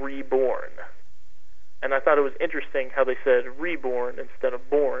reborn. And I thought it was interesting how they said reborn instead of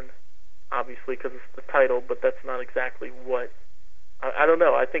born, obviously because it's the title, but that's not exactly what. I don't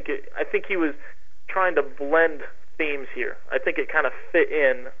know. I think he was trying to blend themes here. I think it kind of fit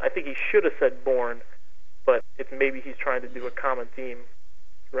in. I think he should have said born, but maybe he's trying to do a common theme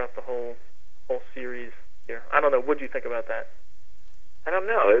throughout the whole series here. I don't know. What do you think about that? I don't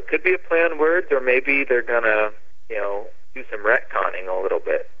know. It could be a play on words, or maybe they're gonna, do some retconning a little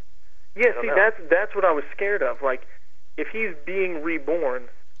bit. Yeah, see, that's what I was scared of. Like, if he's being reborn,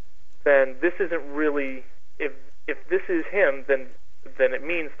 then this isn't really. If this is him, then it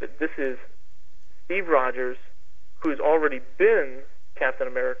means that this is Steve Rogers, who's already been Captain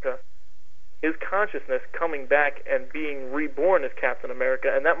America, his consciousness coming back and being reborn as Captain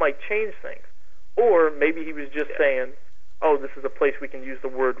America, and that might change things. Or maybe he was just saying, oh, this is a place we can use the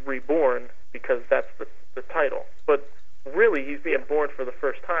word reborn because that's the title. But really, he's being born for the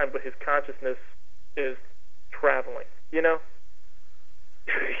first time, but his consciousness is traveling, Yeah.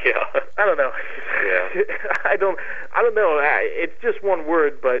 I don't know. Yeah. I don't know. It's just one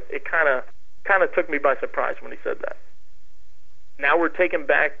word, but it kind of took me by surprise when he said that. Now we're taken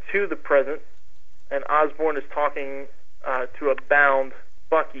back to the present, and Osborn is talking to a bound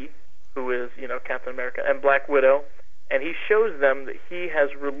Bucky, who is, Captain America, and Black Widow, and he shows them that he has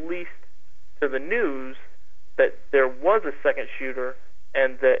released to the news that there was a second shooter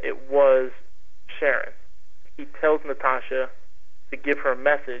and that it was Sharon. He tells Natasha to give her a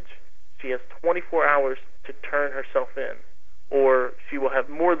message. She has 24 hours to turn herself in, or she will have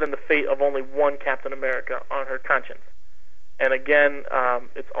more than the fate of only one Captain America on her conscience. And again,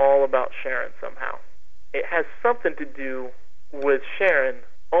 it's all about Sharon somehow. It has something to do with Sharon,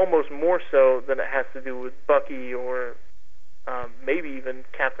 almost more so than it has to do with Bucky or maybe even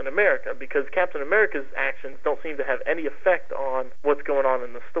Captain America, because Captain America's actions don't seem to have any effect on what's going on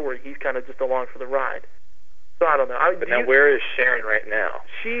in the story. He's kind of just along for the ride. So I don't know. But now, where is Sharon right now?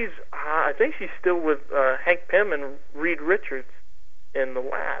 She's, I think she's still with Hank Pym and Reed Richards in the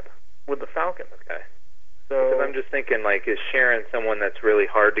lab with the Falcon. Okay. So because I'm just thinking, like, is Sharon someone that's really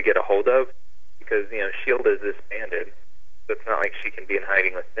hard to get a hold of? Because, you know, S.H.I.E.L.D. is disbanded, so it's not like she can be in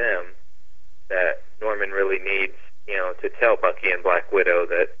hiding with them. That Norman really needs, you know, to tell Bucky and Black Widow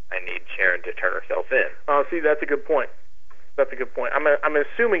that I need Sharon to turn herself in. Oh, see, that's a good point. That's a good point. I'm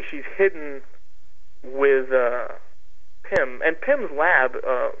assuming she's hidden with Pym, and Pym's lab,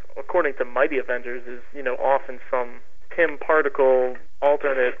 according to Mighty Avengers, is, you know, off in some Pym particle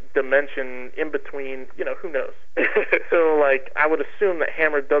alternate dimension in between. You know, who knows? So, like, I would assume that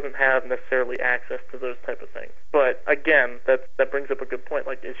Hammer doesn't have necessarily access to those type of things. But again, that brings up a good point.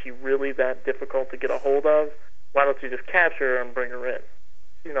 Like, is she really that difficult to get a hold of? Why don't you just capture her and bring her in?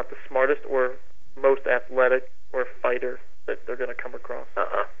 She's not the smartest or most athletic or fighter that they're going to come across.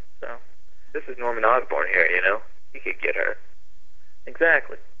 So this is Norman Osborn here, you know? He could get her.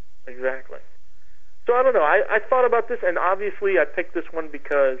 Exactly. So I don't know. I thought about this, and obviously I picked this one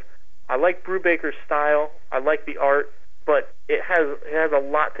because I like Brubaker's style. I like the art, but it has a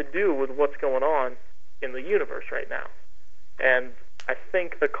lot to do with what's going on in the universe right now. And I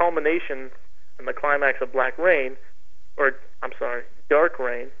think the culmination and the climax of Dark Reign,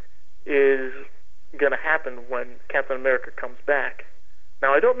 is going to happen when Captain America comes back.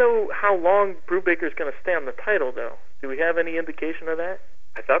 Now, I don't know how long Brubaker's going to stay on the title, though. Do we have any indication of that?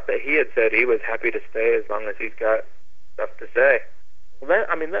 I thought that he had said he was happy to stay as long as he's got stuff to say. Well,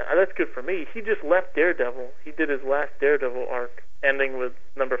 that's good for me. He just left Daredevil. He did his last Daredevil arc, ending with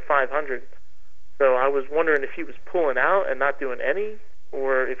number 500. So I was wondering if he was pulling out and not doing any,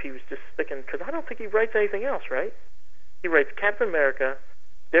 or if he was just sticking, because I don't think he writes anything else, right? He writes Captain America,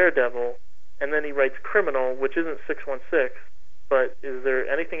 Daredevil, and then he writes Criminal, which isn't 616. But is there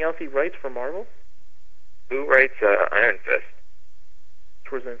anything else he writes for Marvel? Who writes Iron Fist?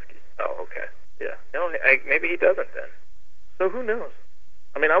 Straczynski. Oh, okay. Yeah. No, maybe he doesn't then. So who knows?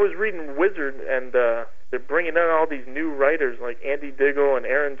 I mean, I was reading Wizard, and they're bringing in all these new writers like Andy Diggle and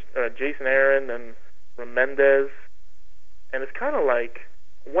Jason Aaron and Remendez, and it's kind of like,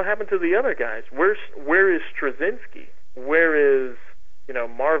 what happened to the other guys? Where is Straczynski? Where is, you know,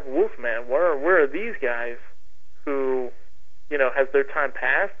 Marv Wolfman? Where are these guys who, you know, has their time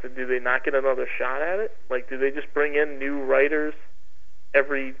passed? Do they not get another shot at it? Like, do they just bring in new writers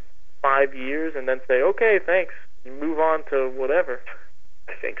every 5 years and then say, okay, thanks, you move on to whatever?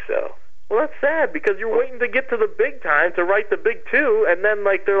 I think so. Well, that's sad, because you're waiting to get to the big time to write the big two, and then,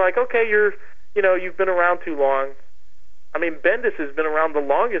 like, they're like, okay, you've been around too long. I mean, Bendis has been around the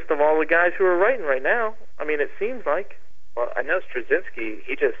longest of all the guys who are writing right now. I mean, it seems like. Well, I know Straczynski,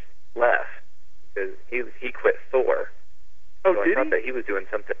 he just left because he quit Thor. Oh, so did I thought he? that he was doing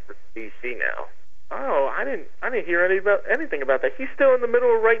something for DC now. Oh, I didn't hear anything about that. He's still in the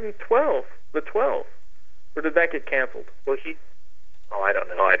middle of writing the 12. Or did that get canceled? Well, I don't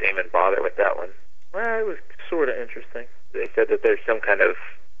know. I didn't even bother with that one. Well, it was sort of interesting. They said that there's some kind of,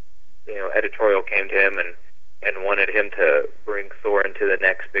 you know, editorial came to him and wanted him to bring Thor into the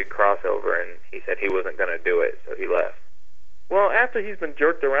next big crossover, and he said he wasn't going to do it, so he left. Well, after he's been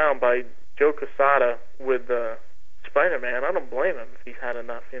jerked around by Joe Quesada with Spider-Man, I don't blame him if he's had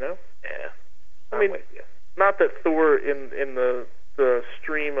enough, you know? Yeah. I mean, not that Thor in the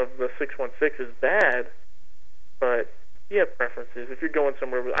stream of the 616 is bad, but he has preferences. If you're going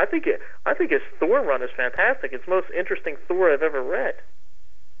somewhere with, I think his Thor run is fantastic. It's the most interesting Thor I've ever read.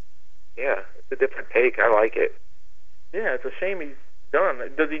 Yeah, it's a different take. I like it. Yeah, it's a shame he's done.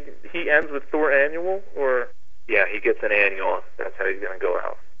 Does he ends with Thor Annual, or? Yeah, he gets an annual. That's how he's going to go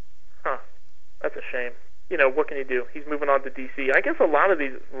out. Huh. That's a shame. You know, what can you do? He's moving on to DC. I guess a lot of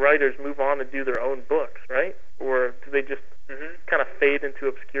these writers move on and do their own books, right? Or do they just kind of fade into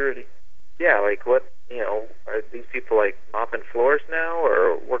obscurity? Yeah, like what, you know, are these people like mopping floors now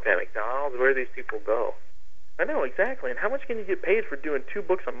or working at McDonald's? Where do these people go? I know, exactly. And how much can you get paid for doing 2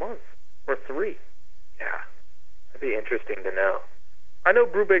 books a month? Or 3? Yeah, that'd be interesting to know. I know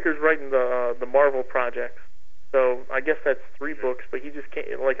Brubaker's writing the Marvel projects, so I guess that's 3 books, but he just came,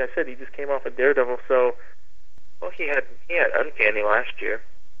 like I said, he just came off of Daredevil, so... Well, he had Uncanny last year.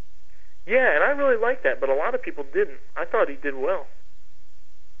 Yeah, and I really liked that, but a lot of people didn't. I thought he did well.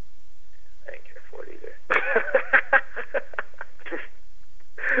 I didn't care for it either.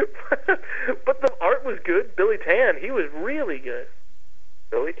 But the art was good. Billy Tan, he was really good.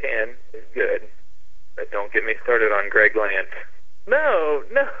 Billy Tan is good, but don't get me started on Greg Land. No.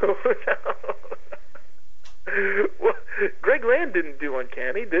 Well, Greg Land didn't do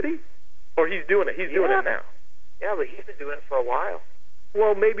Uncanny, did he? Or he's doing it. He's doing it now. Yeah, but he's been doing it for a while.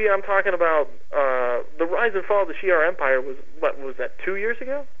 Well, maybe I'm talking about the Rise and Fall of the Shi'ar Empire was, what was that, 2 years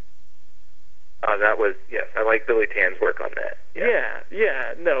ago? That was, yes, I like Billy Tan's work on that.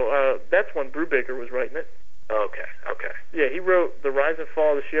 No, that's when Brubaker was writing it. Okay. Yeah, he wrote The Rise and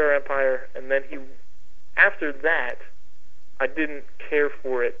Fall of the Shi'ar Empire, and then after that, I didn't care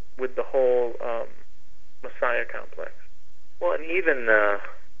for it with the whole Messiah complex. Well, and even the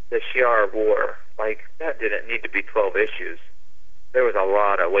Shi'ar War, like, that didn't need to be 12 issues. There was a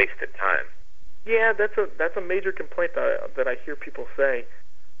lot of wasted time. Yeah, that's a major complaint that I hear people say.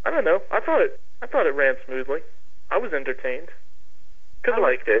 I don't know. I thought it ran smoothly. I was entertained. I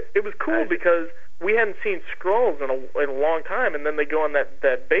liked it. It was cool because we hadn't seen Skrulls in a long time, and then they go on that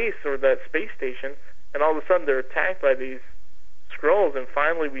base or that space station, and all of a sudden they're attacked by these Skrulls, and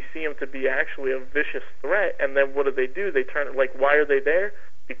finally we see them to be actually a vicious threat. And then what do? They turn it like, why are they there?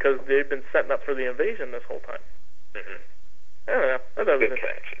 Because they've been setting up for the invasion this whole time. Mm-hmm. I don't know. I thought it was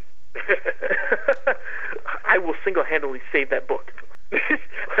connection. I will single-handedly save that book.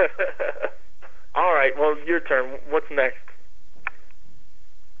 All right, well, your turn. What's next?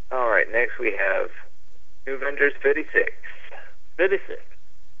 All right, next we have New Avengers 56. 56.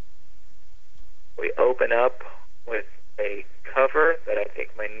 We open up with a cover that I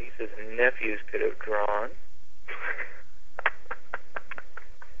think my nieces and nephews could have drawn.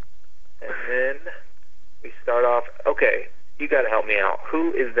 And then we start off, okay, you got to help me out.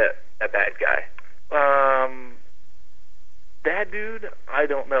 Who is that bad guy? That dude, I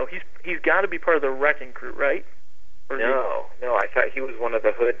don't know. He's got to be part of the Wrecking Crew, right? No, I thought he was one of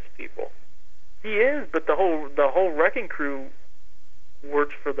the Hood's people. He is, but the whole Wrecking Crew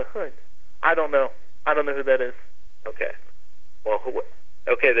works for the Hood. I don't know. I don't know who that is. Okay. Well,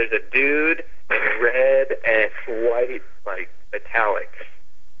 okay, there's a dude in red and it's white, like metallics.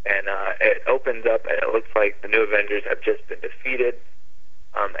 And it opens up and it looks like the New Avengers have just been defeated,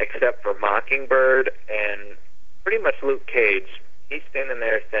 except for Mockingbird and pretty much Luke Cage. He's standing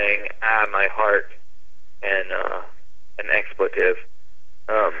there saying, my heart, and an expletive.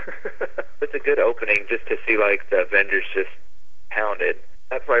 It's a good opening just to see, like, the Avengers just pounded.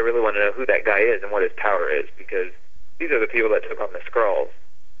 That's why I really want to know who that guy is and what his power is, because these are the people that took on the Skrulls,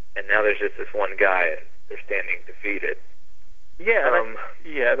 and now there's just this one guy, and they're standing defeated. Yeah,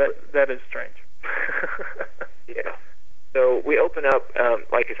 that is strange. Yeah. So we open up,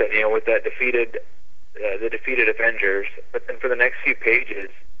 like I said, with that the defeated Avengers, but then for the next few pages,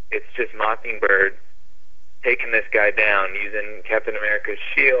 it's just Mockingbird taking this guy down using Captain America's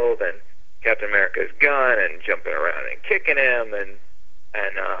shield and Captain America's gun and jumping around and kicking him, and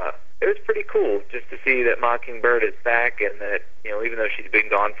it was pretty cool just to see that Mockingbird is back and that, even though she's been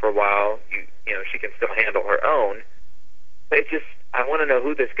gone for a while, she can still handle her own. I want to know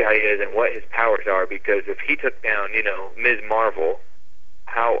who this guy is and what his powers are, because if he took down, Ms. Marvel,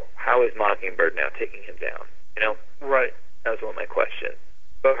 how is Mockingbird now taking him down? Right. That was one of my questions.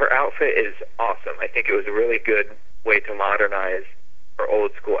 But her outfit is awesome. I think it was a really good way to modernize her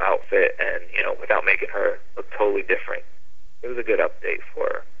old school outfit and, without making her look totally different. It was a good update for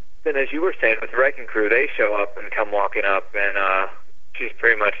her. Then, as you were saying, with the Wrecking Crew, they show up and come walking up, and she's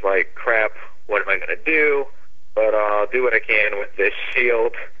pretty much like, crap, what am I going to do? But I'll do what I can with this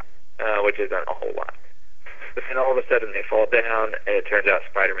shield, which isn't a whole lot. But then all of a sudden they fall down, and it turns out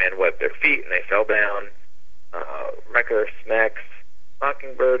Spider-Man webbed their feet, and they fell down. Wrecker smacks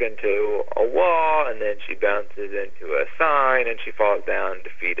Mockingbird into a wall, and then she bounces into a sign, and she falls down,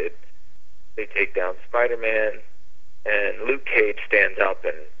 defeated. They take down Spider-Man, and Luke Cage stands up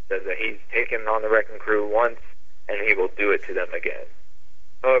and says that he's taken on the Wrecking Crew once, and he will do it to them again.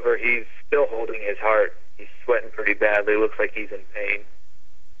 However, he's still holding his heart. He's sweating pretty badly. Looks like he's in pain.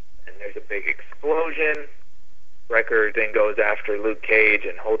 And there's a big explosion. Wrecker then goes after Luke Cage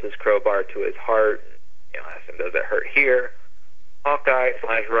and holds his crowbar to his heart. And, asks him, does it hurt here? Hawkeye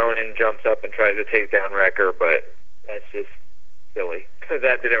 / Ronin jumps up and tries to take down Wrecker, but that's just silly.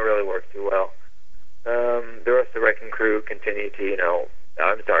 That didn't really work too well. The rest of the Wrecking Crew continue to,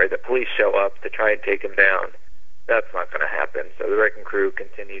 the police show up to try and take him down. That's not going to happen. So the Wrecking Crew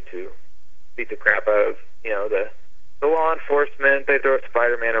continue to beat the crap out of, the law enforcement. They throw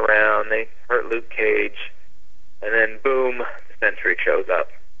Spider-Man around. They hurt Luke Cage. And then, boom, the Sentry shows up.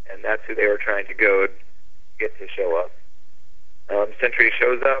 And that's who they were trying to goad to get to show up. Sentry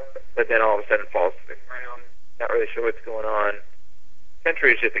shows up, but then all of a sudden falls to the ground. Not really sure what's going on.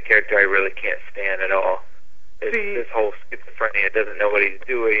 Sentry is just a character I really can't stand at all. This whole schizophrenia, doesn't know what he's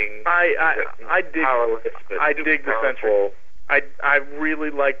doing. I dig the Sentry. I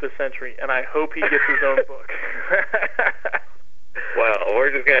really like the Sentry, and I hope he gets his own book. Well,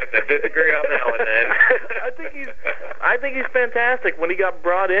 we're just gonna have to disagree on that one then. I think he's fantastic. When he got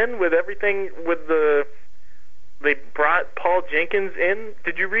brought in with everything with they brought Paul Jenkins in.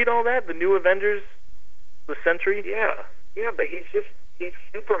 Did you read all that? The New Avengers, the Sentry? Yeah, but he's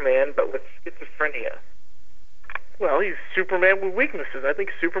Superman, but with schizophrenia. Well, he's Superman with weaknesses. I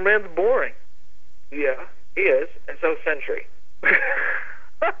think Superman's boring. Yeah, he is, and so Sentry.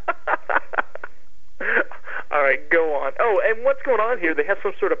 All right, go on. Oh, and what's going on here? They have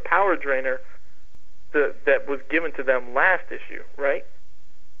some sort of power drainer that was given to them last issue, right?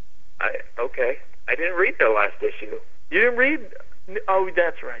 Okay. I didn't read the last issue. You didn't read? Oh,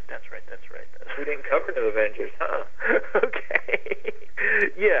 that's right. We didn't cover New Avengers, huh? Okay.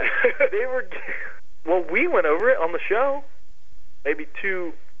 Yeah, they were. Well, we went over it on the show, maybe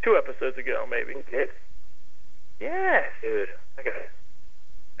two episodes ago, maybe. We did. Yes. Dude, I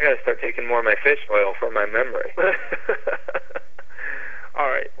gotta start taking more of my fish oil for my memory. All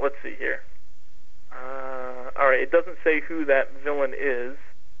right, let's see here. All right, it doesn't say who that villain is,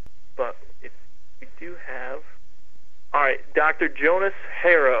 but we do have. All right, Dr. Jonas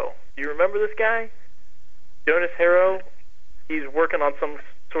Harrow. Do you remember this guy? Jonas Harrow. He's working on some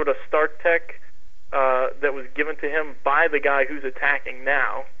sort of Stark Tech that was given to him by the guy who's attacking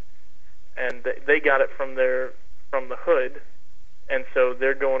now, and they got it from the Hood, and so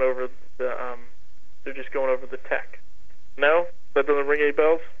they're going over they're just going over the tech. No, that doesn't ring any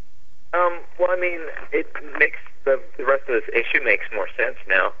bells. Well, I mean, it makes the rest of this issue makes more sense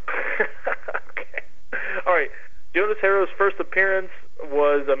now. Okay. All right. Jonas Harrow's first appearance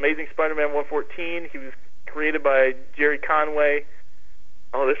was Amazing Spider-Man 114. He was created by Jerry Conway.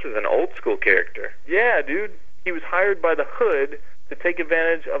 Oh, this is an old school character. Yeah, dude. He was hired by the Hood to take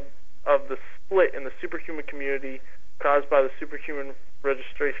advantage of the split in the superhuman community caused by the Superhuman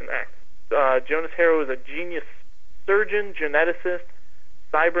Registration Act. Jonas Harrow is a genius surgeon, geneticist,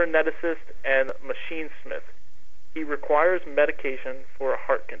 cyberneticist, and machinesmith. He requires medication for a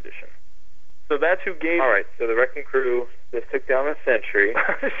heart condition. So that's who gave. All right. So the Wrecking Crew just took down a Sentry.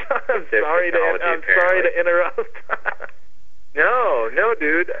 I'm sorry to interrupt. No,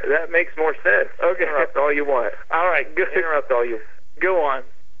 dude. That makes more sense. Okay. Interrupt all you want. All right. Good. Interrupt all you. Go on.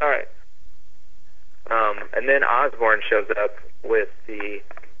 All right. And then Osborn shows up with the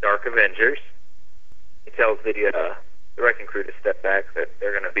Dark Avengers. He tells the Wrecking Crew to step back, that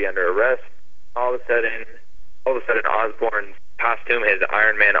they're going to be under arrest. All of a sudden, Osborn's costume, his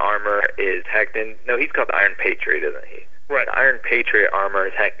Iron Man armor, is hacked in. No, he's called the Iron Patriot, isn't he? Right. The Iron Patriot armor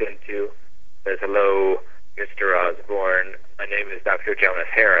is hacked into. Says, "Hello, Mr. Osborn. My name is Dr. Jonas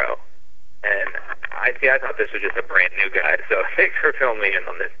Harrow." And I thought this was just a brand new guy, so thanks for filling me in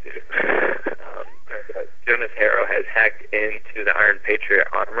on this, dude. Jonas Harrow has hacked into the Iron Patriot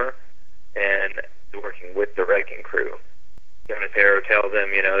armor and is working with the Wrecking Crew. Jonas Harrow tells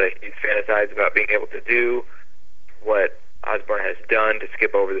him, that he's fantasized about being able to do what Osborn has done to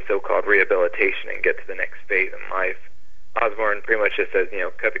skip over the so-called rehabilitation and get to the next phase in life. Osborn pretty much just says,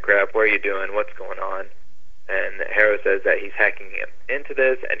 cut the crap, what are you doing, what's going on? And Harrow says that he's hacking him into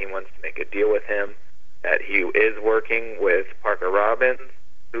this, and he wants to make a deal with him, that he is working with Parker Robbins,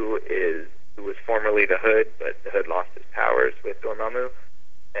 who was formerly the Hood, but the Hood lost his powers with Dormammu,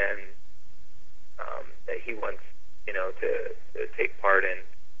 and that he wants, to take part in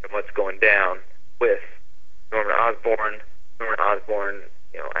what's going down with Norman Osborn. Norman Osborn,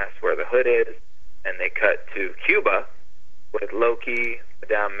 asks where the Hood is, and they cut to Cuba with Loki,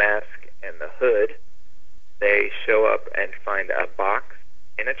 Madame Mask, and the Hood. They show up and find a box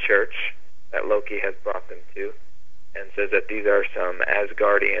in a church that Loki has brought them to, and says that these are some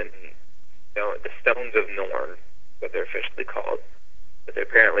Asgardian, the Stones of Norn, what they're officially called. But they're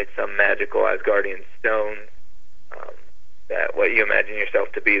apparently some magical Asgardian stones, that what you imagine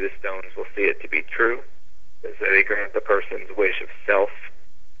yourself to be, the stones will see it to be true. So they grant the person's wish of self,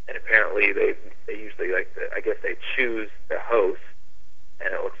 and apparently they usually they choose the host,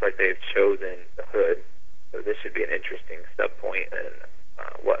 and it looks like they've chosen the Hood. So this should be an interesting sub-point in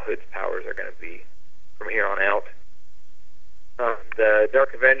what Hood's powers are going to be from here on out. The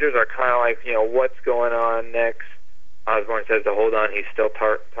Dark Avengers are kind of like, what's going on next? Osborn says to hold on, he's still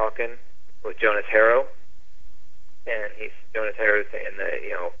talking with Jonas Harrow. And Jonas Harrow is saying that,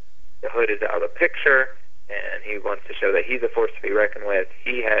 the Hood is out of the picture, and he wants to show that he's a force to be reckoned with.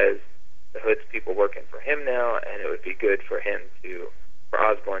 He has the Hood's people working for him now, and it would be good for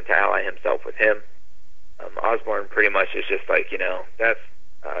Osborn to ally himself with him. Osborn pretty much is just like,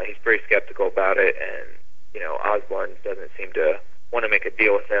 he's pretty skeptical about it, and, Osborn doesn't seem to want to make a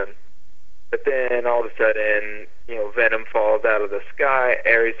deal with him. But then all of a sudden, Venom falls out of the sky,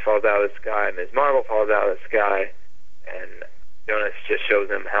 Ares falls out of the sky, Ms. Marvel falls out of the sky, and Jonas just shows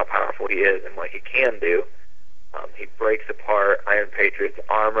him how powerful he is and what he can do. He breaks apart Iron Patriot's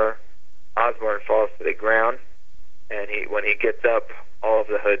armor. Osborn falls to the ground, and when he gets up, all of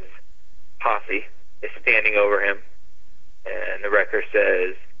the Hood's posse is standing over him, and the Wrecker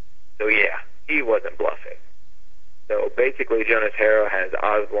says, so yeah, he wasn't bluffing. So basically, Jonas Harrow has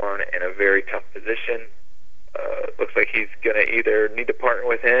Osborn in a very tough position. Looks like he's going to either need to partner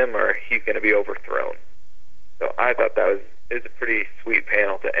with him or he's going to be overthrown. So I thought it was a pretty sweet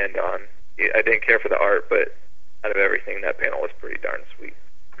panel to end on. I didn't care for the art, but out of everything, that panel was pretty darn sweet.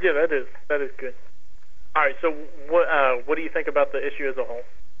 Yeah, that is good. All right, so what do you think about the issue as a whole?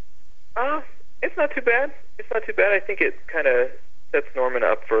 It's not too bad. I think it kind of sets Norman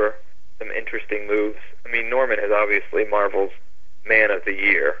up for some interesting moves. I mean, Norman is obviously Marvel's Man of the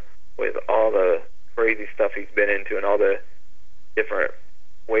Year with all the crazy stuff he's been into and all the different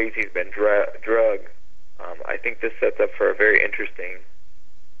ways he's been drugged. I think this sets up for a very interesting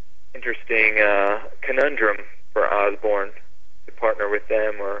conundrum for Osborn to partner with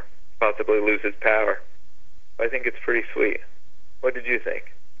them or possibly lose his power. I think it's pretty sweet. What did you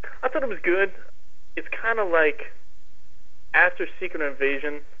think? I thought it was good. It's kind of like after Secret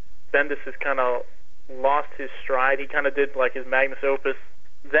Invasion, Bendis has kind of lost his stride. He kind of did like his magnus opus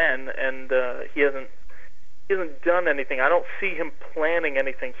then, and he hasn't done anything. I don't see him planning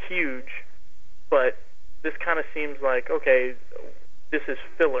anything huge, but this kind of seems like, okay, this is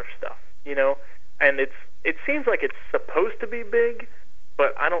filler stuff, you know? And it seems like it's supposed to be big,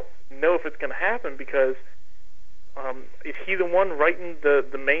 but I don't know if it's going to happen because is he the one writing the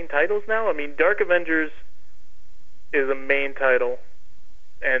main titles now? I mean, Dark Avengers is a main title,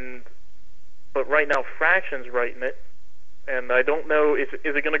 but right now Fraction's writing it, and I don't know, is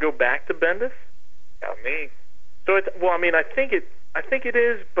it going to go back to Bendis? Not me. So I think it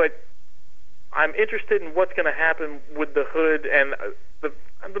is, but I'm interested in what's going to happen with the Hood, and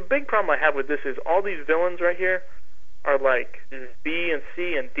the big problem I have with this is all these villains right here are like B and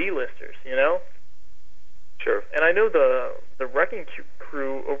C and D-listers, you know? Sure. And I know the Wrecking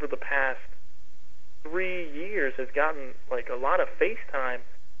Crew over the past 3 years has gotten like a lot of face time,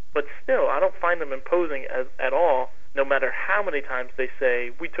 but still, I don't find them imposing at all, no matter how many times they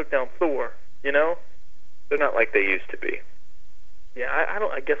say, we took down Thor, you know? They're not like they used to be. Yeah,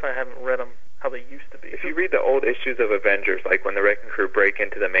 I guess I haven't read them how they used to be. If you read the old issues of Avengers, like when the Wrecking Crew break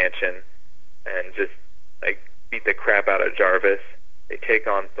into the mansion and just like beat the crap out of Jarvis, they take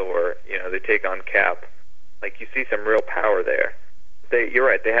on Thor, you know, they take on Cap. Like you see some real power there. You're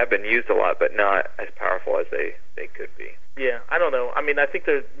right, they have been used a lot, but not as powerful as they could be. Yeah, I don't know. I mean, I think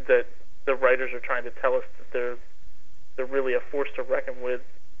that the writers are trying to tell us that they're really a force to reckon with,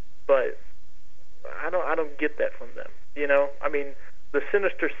 but I don't get that from them. You know, I mean, the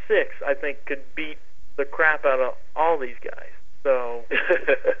Sinister Six, I think, could beat the crap out of all these guys. So,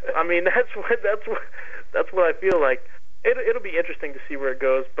 I mean, that's what I feel like. It'll be interesting to see where it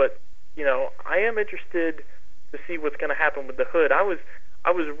goes, but you know, I am interested to see what's going to happen with the Hood. I was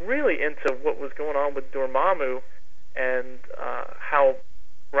really into what was going on with Dormammu and how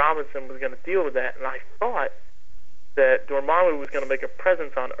Robinson was going to deal with that, and I thought that Dormammu was going to make a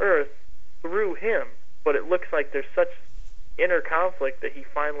presence on Earth through him, but it looks like there's such inner conflict that he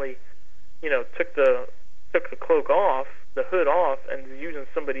finally, you know, took the cloak off, the hood off, and is using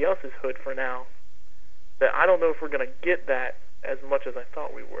somebody else's hood for now. That I don't know if we're going to get that as much as I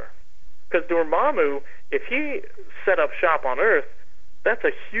thought we were. Because Dormammu, if he set up shop on Earth, that's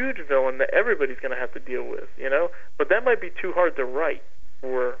a huge villain that everybody's going to have to deal with, you know? But that might be too hard to write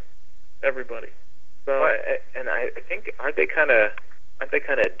for everybody. So, well, and I think aren't they kind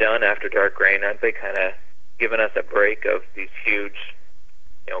of done after Dark Reign? Aren't they kind of giving us a break of these huge,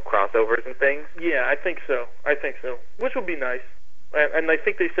 you know, crossovers and things? Yeah, I think so. Which will be nice. And I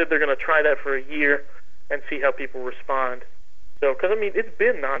think they said they're going to try that for a year and see how people respond. So, because I mean, it's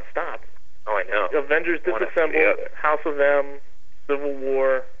been nonstop. Oh, I know. Avengers Disassembled, House of M, Civil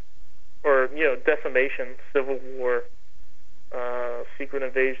War, or, you know, Decimation, Civil War, Secret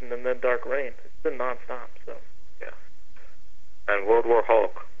Invasion, and then Dark Reign. It's been nonstop, so. Yeah. And World War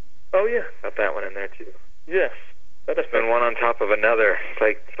Hulk. Oh, yeah. Got that one in there, too. Yes. It's been one on top of another. It's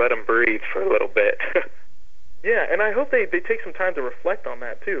like, let them breathe for a little bit. Yeah, and I hope they take some time to reflect on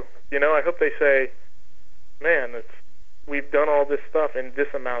that, too. You know, I hope they say, man, we've done all this stuff in this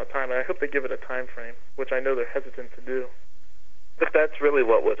amount of time, and I hope they give it a time frame, which I know they're hesitant to do. But that's really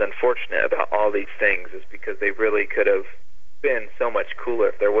what was unfortunate about all these things, is because they really could have been so much cooler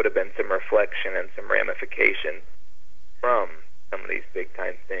if there would have been some reflection and some ramification from some of these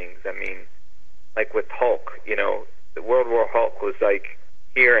big-time things. I mean, like with Hulk, you know, the World War Hulk was like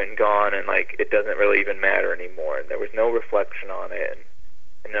here and gone, and like it doesn't really even matter anymore. And there was no reflection on it,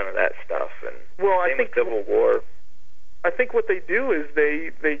 and none of that stuff. And well, same with Civil War. I think what they do is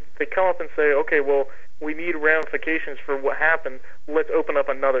they come up and say, okay, well, we need ramifications for what happened. Let's open up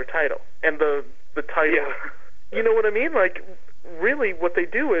another title, and the title. Yeah. You know what I mean? Like, really, what they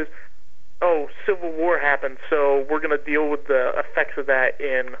do is, oh, Civil War happened, so we're going to deal with the effects of that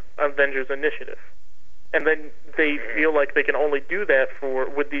in Avengers Initiative. And then they feel like they can only do that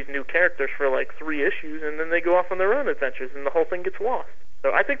with these new characters for like 3 issues, and then they go off on their own adventures, and the whole thing gets lost.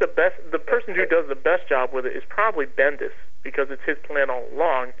 So I think the person who does the best job with it is probably Bendis, because it's his plan all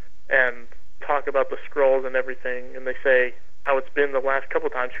along, and talk about the Skrulls and everything, and they say how it's been the last couple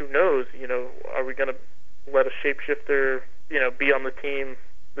times. Who knows? You know, are we going to let a shapeshifter, you know, be on the team?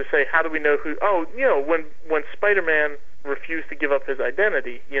 They say, how do we know who? Oh, you know, when Spider-Man refused to give up his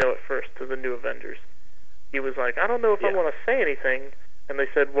identity, you know, at first to the New Avengers, he was like, I don't know if I want to say anything. And they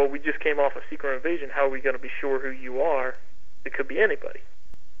said, well, we just came off a Secret Invasion. How are we going to be sure who you are? It could be anybody.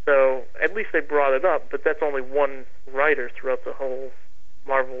 So at least they brought it up, but that's only one writer throughout the whole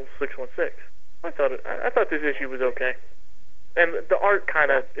Marvel 616. I thought this issue was okay, and the art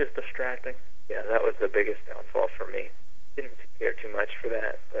kind of is distracting. Yeah, that was the biggest downfall for me. Didn't care too much for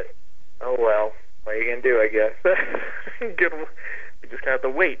that, but oh well. What are you gonna do? I guess. Good. We just kind of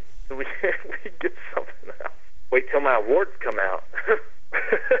have to wait till we get something else. Wait till my awards come out.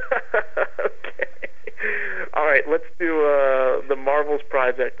 Okay. All right. Let's do the Marvels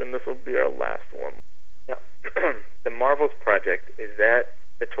Project, and this will be our last one. Yeah. The Marvels Project, is that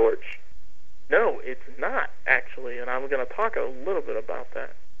the Torch? No, it's not, actually, and I'm going to talk a little bit about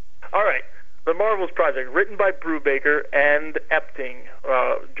that. All right, The Marvels Project, written by Brubaker and Epting,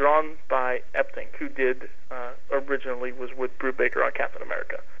 drawn by Epting, who did originally was with Brubaker on Captain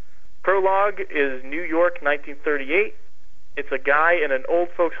America. Prologue is New York, 1938. It's a guy in an old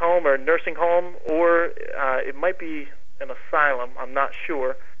folks' home or a nursing home, or it might be an asylum, I'm not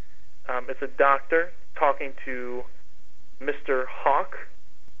sure. It's a doctor talking to Mr. Hawk,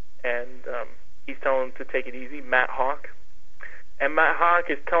 and he's telling him to take it easy, Matt Hawk. And Matt Hawk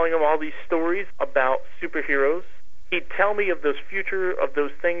is telling him all these stories about superheroes. He'd tell me of those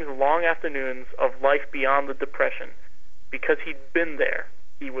things, long afternoons of life beyond the Depression, because he'd been there,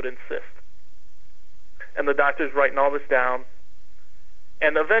 he would insist. And the doctor's writing all this down.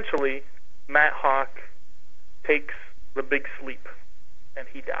 And eventually, Matt Hawk takes the big sleep, and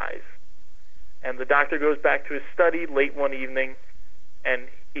he dies. And the doctor goes back to his study late one evening, and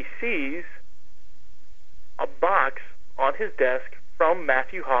he sees a box on his desk from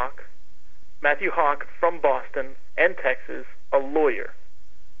Matthew Hawk from Boston and Texas, a lawyer.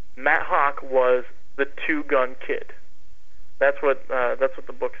 Matt Hawk was the two-gun kid. That's what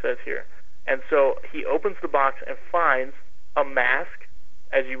the book says here. And so he opens the box and finds a mask,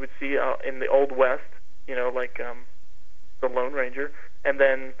 as you would see in the Old West, you know, like the Lone Ranger, and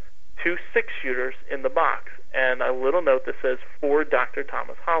then 2 6-shooters in the box, and a little note that says, for Dr.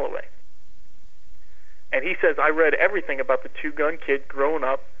 Thomas Holloway. And he says, I read everything about the two-gun kid growing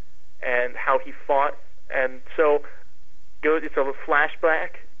up and how he fought. And so it's a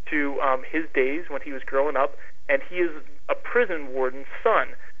flashback to his days when he was growing up, and he is a prison warden's son.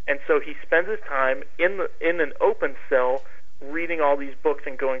 And so he spends his time in an open cell reading all these books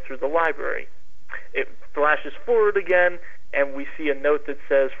and going through the library. It flashes forward again, and we see a note that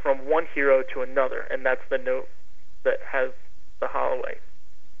says, from one hero to another, and that's the note that has the Holloway.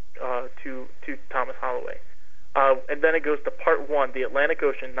 To Thomas Holloway. And then it goes to part 1, the Atlantic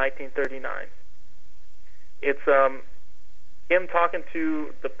Ocean, 1939. It's him talking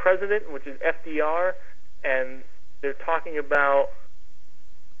to the president, which is FDR, and they're talking about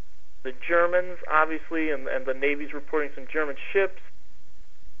the Germans, obviously, and the Navy's reporting some German ships.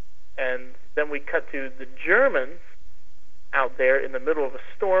 And then we cut to the Germans out there in the middle of a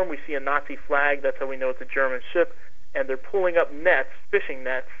storm. We see a Nazi flag. That's how we know it's a German ship. And they're pulling up nets, fishing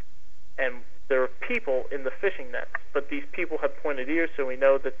nets, and there are people in the fishing nets, but these people have pointed ears, so we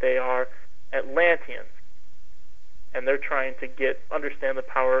know that they are Atlanteans, and they're trying to understand the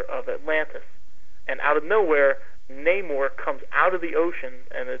power of Atlantis. And out of nowhere, Namor comes out of the ocean,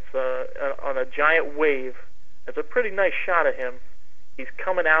 and it's on a giant wave. It's a pretty nice shot of him. He's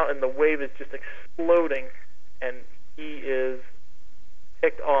coming out, and the wave is just exploding, and he is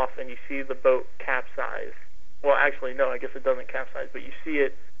ticked off, and you see the boat capsize. Well, actually, no, I guess it doesn't capsize, but you see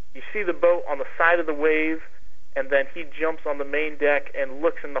it. You see the boat on the side of the wave, and then he jumps on the main deck and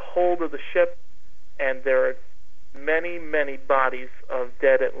looks in the hold of the ship, and there are many, many bodies of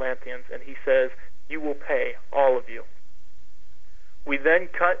dead Atlanteans, and he says, you will pay, all of you. We then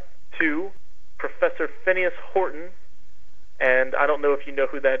cut to Professor Phineas Horton, And I don't know if you know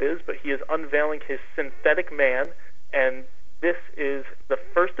who that is, but he is unveiling his synthetic man, and this is the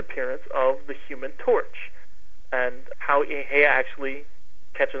first appearance of the Human Torch and how he actually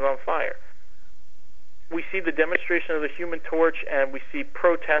catches on fire. We see the demonstration of the Human Torch, and we see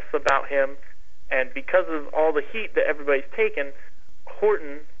protests about him, and because of all the heat that everybody's taken,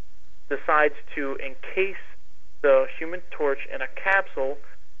 Horton decides to encase the Human Torch in a capsule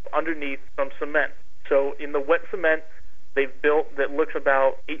underneath some cement. So in the wet cement they've built that looks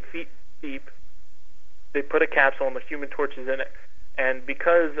about 8 feet deep, they put a capsule and the Human Torch is in it. And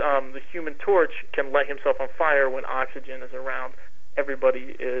because the Human Torch can light himself on fire when oxygen is around,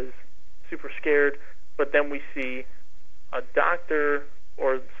 everybody is super scared. But then we see a doctor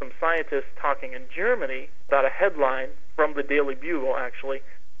or some scientists talking in Germany about a headline from the Daily Bugle, actually.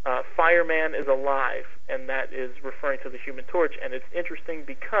 Fireman is alive, and that is referring to the Human Torch. And it's interesting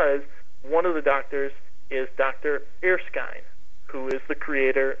because one of the doctors is Dr. Erskine, who is the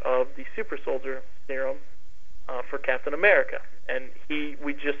creator of the super soldier serum for Captain America. And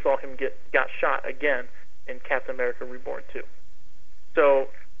we just saw him got shot again in Captain America Reborn 2. So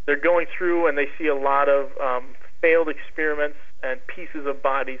they're going through and they see a lot of failed experiments and pieces of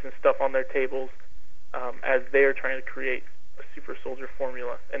bodies and stuff on their tables as they're trying to create a super soldier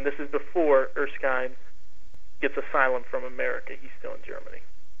formula. And this is before Erskine gets asylum from America. He's still in Germany.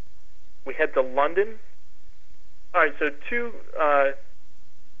 We head to London. All right, so two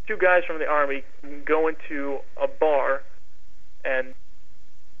guys from the Army go into a bar, and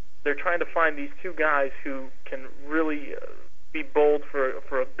they're trying to find these two guys who can really be bold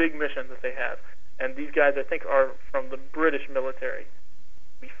for a big mission that they have. And these guys, I think, are from the British military.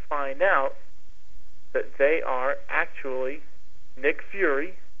 We find out that they are actually Nick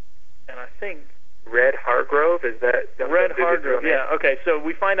Fury, and I think Red Hargrove, is that Red Hargrove? Yeah. Okay. So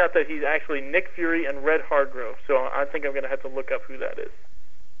we find out that he's actually Nick Fury and Red Hargrove. So I think I'm going to have to look up who that is.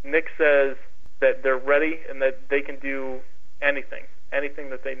 Nick says that they're ready and that they can do anything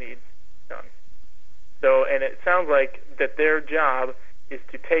that they need done. So, and it sounds like that their job is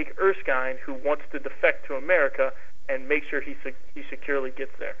to take Erskine, who wants to defect to America, and make sure he securely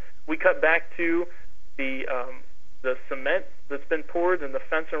gets there. We cut back to the cement that's been poured and the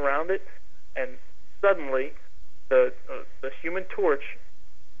fence around it, and suddenly the Human Torch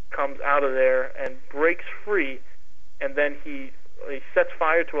comes out of there and breaks free, and then he sets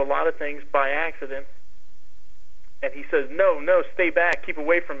fire to a lot of things by accident, and he says, no, stay back, keep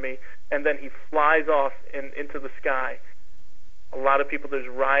away from me, and then he flies off into the sky. A lot of people, there's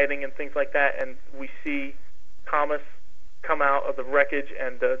rioting and things like that, and we see Thomas come out of the wreckage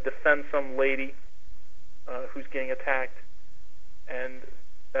and defend some lady who's getting attacked, and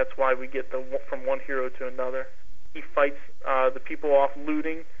that's why we get from one hero to another. He fights the people off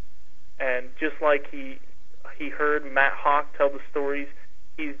looting, and just like he heard Matt Hawk tell the stories,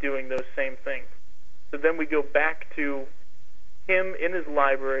 he's doing those same things. So then we go back to him in his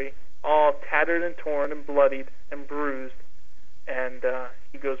library, all tattered and torn and bloodied and bruised, and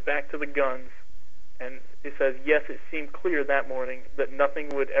he goes back to the guns, and he says, yes, it seemed clear that morning that nothing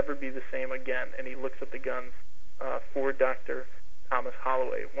would ever be the same again, and he looks at the guns for Dr. Thomas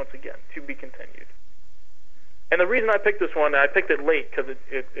Holloway, once again, to be continued. And the reason I picked this one, I picked it late because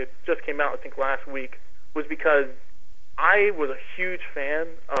it just came out, I think, last week, was because I was a huge fan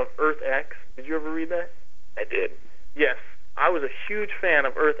of Earth X. Did you ever read that? I did. Yes. I was a huge fan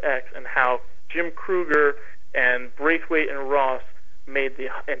of Earth X and how Jim Kruger and Braithwaite and Ross made the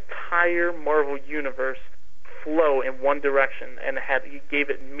entire Marvel universe flow in one direction, and he gave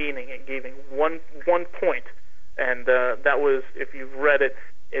it meaning. It gave it one point. And that was, if you've read it,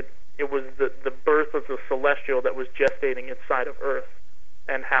 it was the birth of the Celestial that was gestating inside of Earth,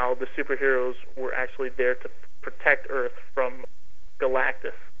 and how the superheroes were actually there to protect Earth from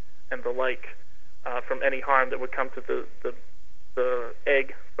Galactus and the like, from any harm that would come to the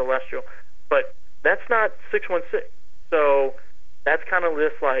egg Celestial. But that's not 616. So that's kind of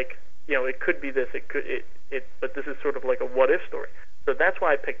this, like, it could be this, but this is sort of like a what-if story. So that's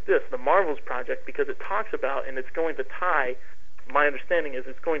why I picked this, the Marvels Project, because it talks about, and it's going to tie, my understanding is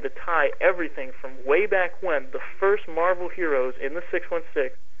it's going to tie everything from way back when, the first Marvel heroes in the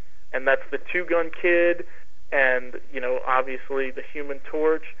 616, and that's the Two-Gun Kid, and, obviously the Human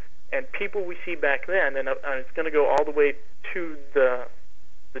Torch, and people we see back then, and it's going to go all the way to the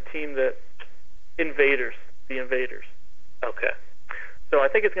team that the Invaders. Okay. So I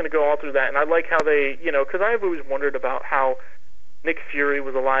think it's going to go all through that, and I like how they, because I've always wondered about how Nick Fury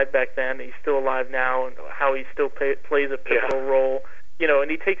was alive back then, he's still alive now, and how he still plays a pivotal role, and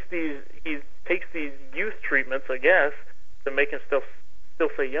he takes these youth treatments, I guess, to make him still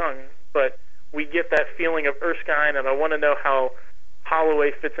stay young. But we get that feeling of Erskine, and I want to know how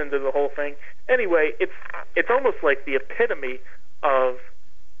Holloway fits into the whole thing. Anyway, it's almost like the epitome of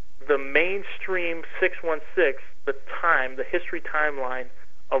the mainstream 616, the history timeline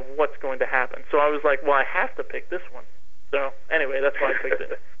of what's going to happen. So I was like, well, I have to pick this one. So anyway, that's why I picked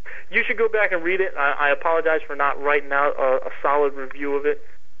it. You should go back and read it. I apologize for not writing out a solid review of it.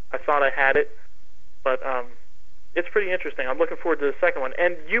 I thought I had it, but it's pretty interesting. I'm looking forward to the second one.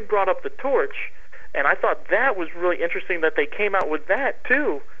 And you brought up the Torch, and I thought that was really interesting that they came out with that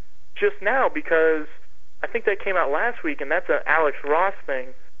too, just now, because I think that came out last week, and that's an Alex Ross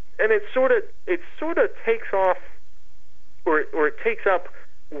thing, and it sort of takes off, or it takes up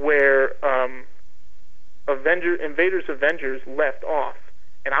where Invaders Avengers left off.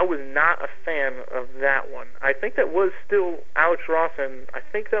 And I was not a fan of that one. I think that was still Alex Ross, and I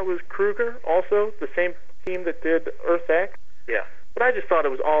think that was Kruger also, the same team that did Earth X. Yeah. But I just thought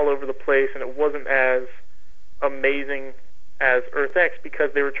it was all over the place, and it wasn't as amazing as Earth X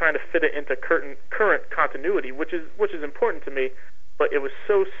because they were trying to fit it into current continuity, which is important to me. But it was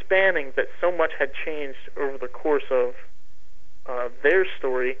so spanning that so much had changed over the course of their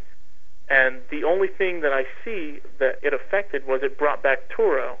story. And the only thing that I see that it affected was it brought back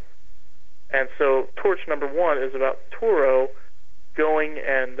Toro. And so Torch #1 is about Toro going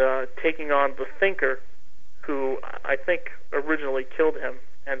and taking on the Thinker, who I think originally killed him.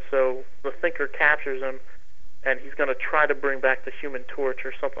 And so the Thinker captures him, and he's going to try to bring back the Human Torch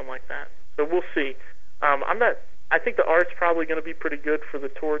or something like that. So we'll see. I think the art's probably going to be pretty good for the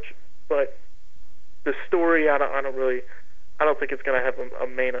Torch, but the story, I don't think it's going to have a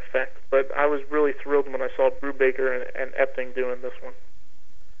main effect. But I was really thrilled when I saw Brubaker and Epting doing this one.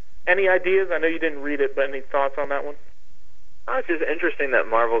 Any ideas? I know you didn't read it, but any thoughts on that one? It's just interesting that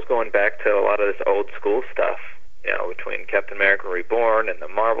Marvel's going back to a lot of this old school stuff, between Captain America Reborn and the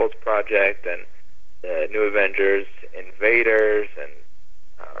Marvels Project and the New Avengers, Invaders, and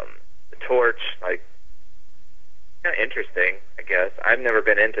the Torch. Like, kind of interesting, I guess. I've never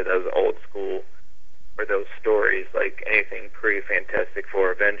been into those old school or those stories, like anything pre-Fantastic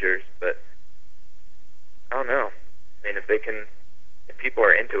Four Avengers, but I don't know. I mean, if people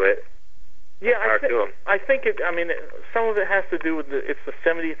are into it, yeah, I think it. I mean, some of it has to do with it's the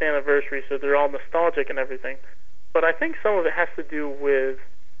 70th anniversary, so they're all nostalgic and everything. But I think some of it has to do with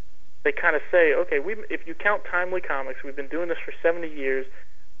they kind of say, okay, if you count Timely Comics, we've been doing this for 70 years.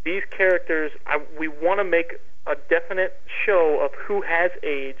 These characters, we want to make a definite show of who has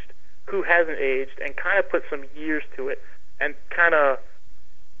aged, who hasn't aged, and kind of put some years to it, and kind of,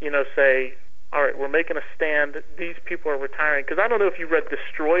 say, all right, we're making a stand. These people are retiring. Because I don't know if you read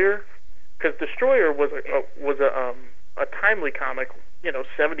Destroyer, because Destroyer was a Timely comic,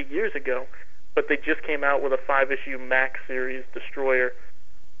 70 years ago, but they just came out with a 5-issue Max series, Destroyer,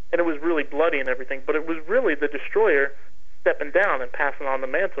 and it was really bloody and everything, but it was really the Destroyer stepping down and passing on the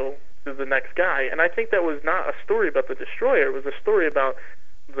mantle to the next guy. And I think that was not a story about the Destroyer. It was a story about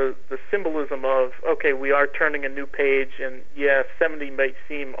the symbolism of, okay, we are turning a new page, and yeah, 70 might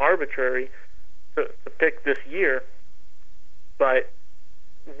seem arbitrary to pick this year, but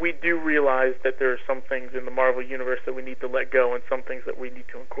we do realize that there are some things in the Marvel Universe that we need to let go and some things that we need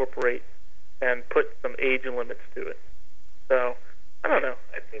to incorporate and put some age limits to it. So, I don't know.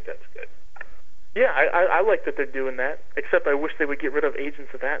 I think that's good. Yeah, I like that they're doing that, except I wish they would get rid of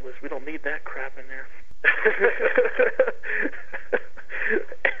Agents of Atlas. We don't need that crap in there.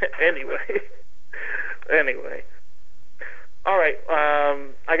 Anyway. All right,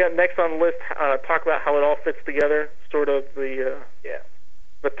 I got next on the list, talk about how it all fits together, sort of the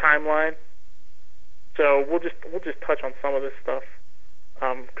timeline. So we'll just touch on some of this stuff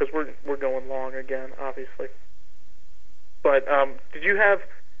because we're going long again, obviously. But did you have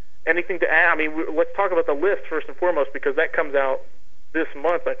anything to add? I mean, let's talk about the list first and foremost because that comes out this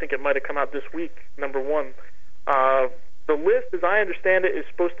month. I think it might have come out this week. #1. The list, as I understand it, is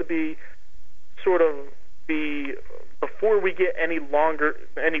supposed to be sort of before we get any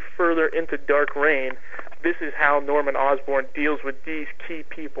further into Dark Reign. This is how Norman Osborn deals with these key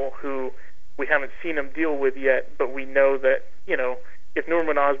people who we haven't seen him deal with yet, but we know that, if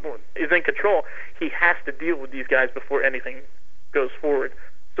Norman Osborn is in control, he has to deal with these guys before anything goes forward.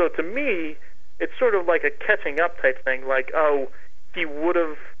 So to me, it's sort of like a catching up type thing, like, oh, he would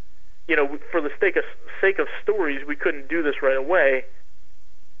have, for the sake of stories, we couldn't do this right away,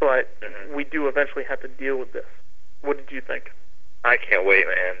 but we do eventually have to deal with this. What did you think? I can't wait,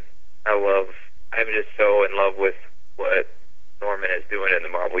 man. I'm just so in love with what Norman is doing in the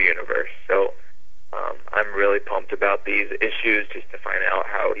Marvel Universe. So I'm really pumped about these issues just to find out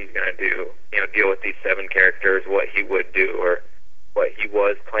how he's going to deal with these 7 characters, what he would do, or what he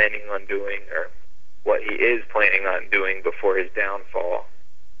was planning on doing or what he is planning on doing before his downfall.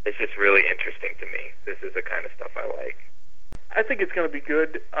 It's just really interesting to me. This is the kind of stuff I like. I think it's going to be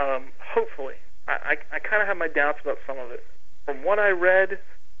good, hopefully. I kind of have my doubts about some of it. From what I read,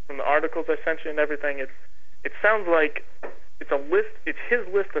 from the articles I sent you and everything, it sounds like it's a list. It's his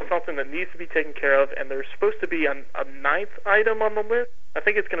list of something that needs to be taken care of, and there's supposed to be a ninth item on the list. I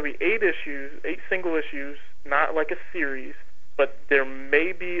think it's going to be 8 issues, 8 single issues, not like a series, but there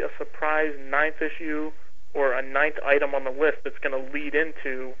may be a surprise 9th issue or a 9th item on the list that's going to lead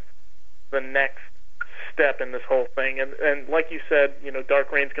into the next step in this whole thing. And like you said,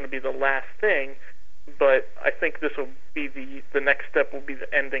 Dark Reign's going to be the last thing, but I think this will be the next step will be the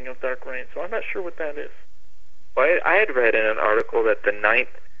ending of Dark Reign. So I'm not sure what that is. Well, I had read in an article that the 9th,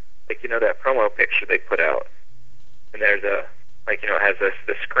 that promo picture they put out, and there's it has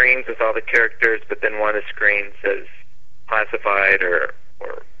the screens with all the characters, but then one of the screens says classified or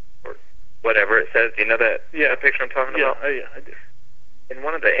whatever it says. You know that picture I'm talking about? Yeah, I do. In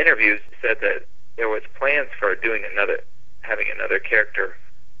one of the interviews, he said that there was plans for having another character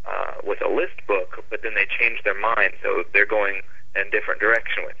with a list book, but then they changed their mind, so they're going in a different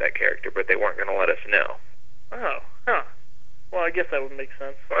direction with that character, but they weren't going to let us know. Oh, huh. Well, I guess that would make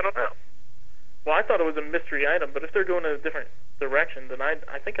sense. So I don't know. Well, I thought it was a mystery item, but if they're going in a different direction, then I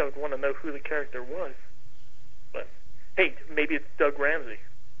think I would want to know who the character was. But, hey, maybe it's Doug Ramsey.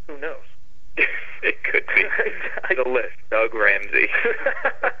 Who knows? It could be. The list, Doug Ramsey.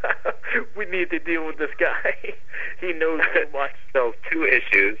 We need to deal with this guy. He knows so much. So 2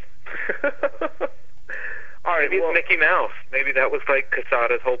 issues. All right, maybe it's Mickey Mouse. Maybe that was like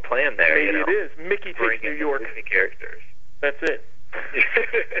Quesada's whole plan there. Maybe it is. Mickey takes New York. Disney characters. That's it.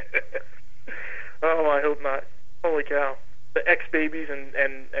 Oh, I hope not. Holy cow. The X-Babies and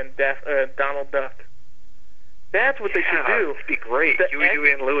Donald Duck. That's what they should do. That'd be great. Huey,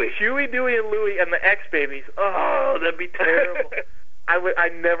 Dewey, and Louie. Huey, Dewey, and Louie and the X-Babies. Oh, that'd be terrible. I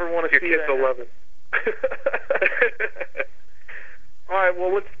never want to see that. Your kids will love it. All right,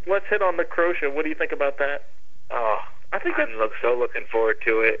 well, let's hit on the Crow Show. What do you think about that? Oh, I'm so looking forward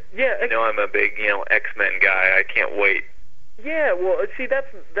to it. Yeah. I'm a big, X-Men guy. I can't wait. Yeah, well, see, that's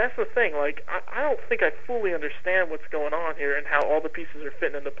the thing. Like, I don't think I fully understand what's going on here and how all the pieces are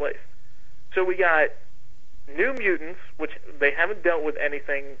fitting into place. So we got New Mutants, which they haven't dealt with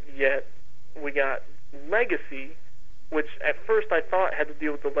anything yet. We got Legacy, which at first I thought had to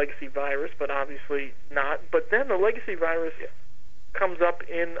deal with the Legacy virus, but obviously not. But then the Legacy virus comes up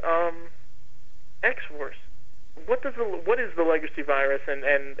in X-Force. What is the Legacy virus, and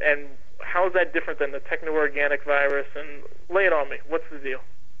how is that different than the techno-organic virus? And lay it on me. What's the deal?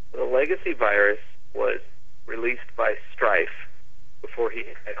 The Legacy virus was released by Strife before he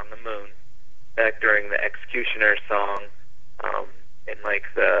hit on the moon, back during the Executioner song in like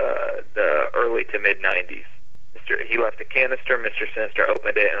the early to mid 90s. He left a canister. Mr. Sinister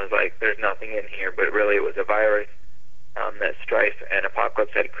opened it and was like, "There's nothing in here," but really it was a virus that Strife and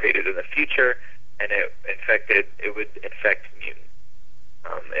Apocalypse had created in the future, and it would infect mutants.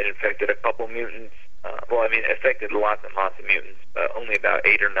 It infected a couple mutants. It affected lots and lots of mutants, but only about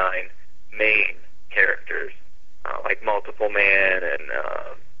 8 or 9 main characters, like Multiple Man and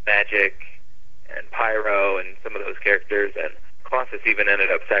Magic and Pyro and some of those characters, and Colossus even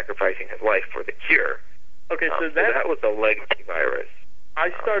ended up sacrificing his life for the cure. Okay, so that was a Legacy virus.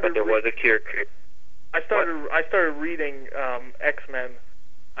 But there was a cure. I started reading X-Men,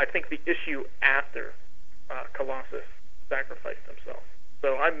 I think the issue after Colossus sacrificed himself.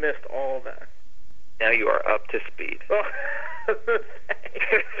 So I missed all of that. Now you are up to speed. Oh,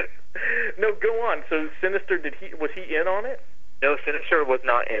 no, go on. So Sinister, was he in on it? No, Sinister was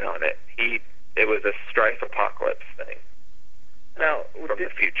not in on it. It was a Strife Apocalypse thing. Now, from the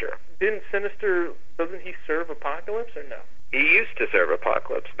future. Doesn't he serve Apocalypse or no? He used to serve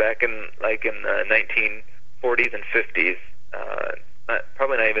Apocalypse back in the 1940s and 50s.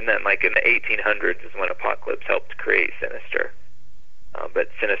 Probably not even then. Like in the 1800s is when Apocalypse helped create Sinister. But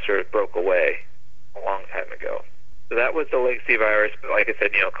Sinister broke away a long time ago. So that was the Legacy virus. But like I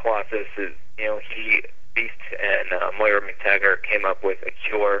said, Colossus is, Beast and Moira McTaggart came up with a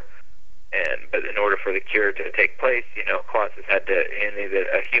cure. But in order for the cure to take place, Colossus needed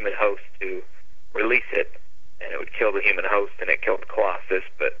a human host to release it, and it would kill the human host, and it killed Colossus.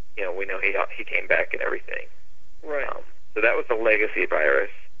 But we know he came back and everything. Right. So that was the Legacy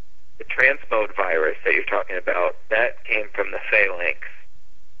virus. The Transmode virus that you're talking about, that came from the Phalanx.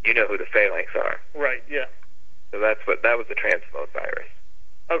 You know who the Phalanx are. Right. Yeah. So that was the Transmode virus.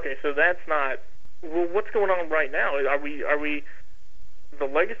 Okay, so that's not. Well, what's going on right now? Are we the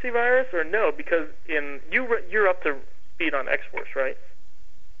Legacy virus or no? Because you're up to Speed on X-Force, right?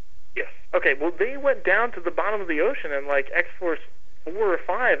 Yes. Okay, well, they went down to the bottom of the ocean in, like, X-Force 4 or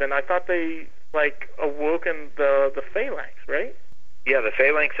 5, and I thought they, like, awoken the Phalanx, right? Yeah, the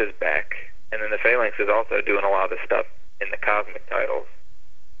Phalanx is back, and then the Phalanx is also doing a lot of the stuff in the cosmic titles.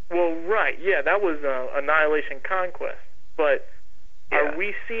 Well, right, yeah, that was Annihilation Conquest, but are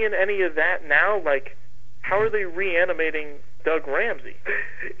we seeing any of that now? Like, how are they reanimating Doug Ramsey?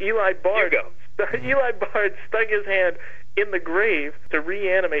 Eli Bard stuck his hand in the grave to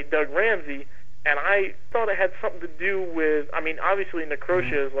reanimate Doug Ramsey, and I thought it had something to do with, I mean, obviously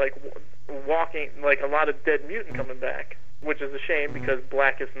Necrotia is like walking, like a lot of Dead Mutant coming back, which is a shame because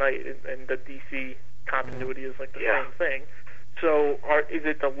Blackest Night and the DC continuity is like the same thing. So is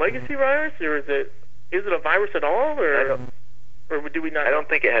it the legacy virus, or is it a virus at all, or do we not? I don't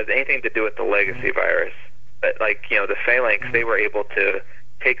think it has anything to do with the legacy virus. But, like, you know, the Phalanx, they were able to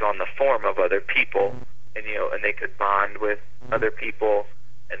take on the form of other people, and, you know, and they could bond with other people.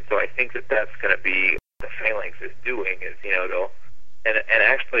 And so I think that that's going to be what the Phalanx is doing, is, you know, they'll, and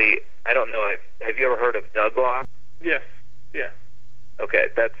actually, I don't know, have you ever heard of Douglock? Yes, yeah. Okay,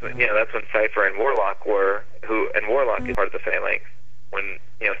 that's when Cypher and Warlock were, and Warlock is part of the Phalanx. When,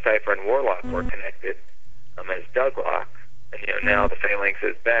 you know, Cypher and Warlock were connected as Douglock, and, you know, now the Phalanx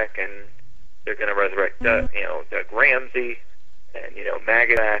is back, and they're going to resurrect, Doug Ramsey, and, you know,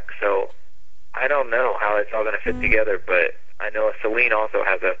 Maggot back. So I don't know how it's all going to fit together, but I know Selene also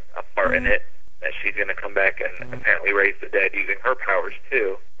has a part in it, that she's going to come back and apparently raise the dead using her powers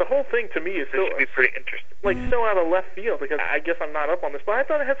too. The whole thing to me is so should be pretty interesting. Like, so out of left field, because I guess I'm not up on this, but I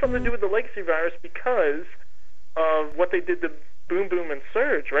thought it had something to do with the legacy virus because of what they did to Boom Boom and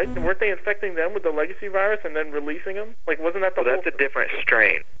Surge, right? And weren't they infecting them with the legacy virus and then releasing them? Like, wasn't that the that's a different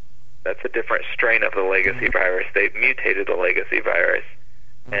strain. That's a different strain of the legacy virus. They've mutated the legacy virus,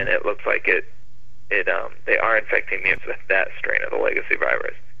 and it looks like they are infecting mutants with that strain of the legacy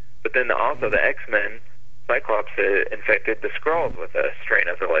virus. But then also the X-Men, Cyclops infected the Skrulls with a strain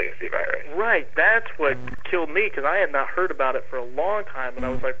of the legacy virus. Right, that's what killed me, because I had not heard about it for a long time, and I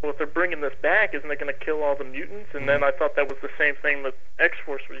was like, well, if they're bringing this back, isn't it going to kill all the mutants? And then I thought that was the same thing that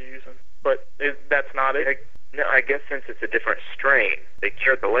X-Force was using. But that's not it. No, I guess since it's a different strain, they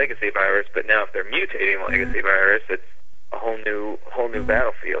cured the legacy virus, but now if they're mutating the legacy virus, it's a whole new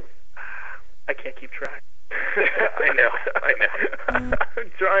battlefield. I can't keep track. I know.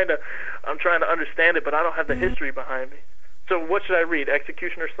 I'm trying to understand it, but I don't have the history behind me. So what should I read?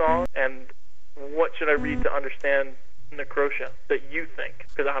 Executioner Song, and what should I read to understand Necrotia that you think?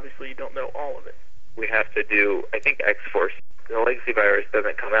 Because obviously you don't know all of it. We have to do, I think, X-Force. The legacy virus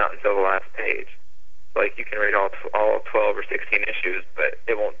doesn't come out until the last page. Like, you can read all 12 or 16 issues, but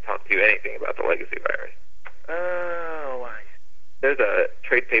it won't talk to you anything about the legacy virus. Oh, I see. There's a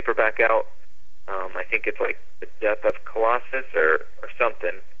trade paperback out. I think it's like The Death of Colossus or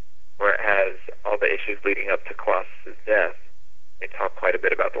something, where it has all the issues leading up to Colossus' death. They talk quite a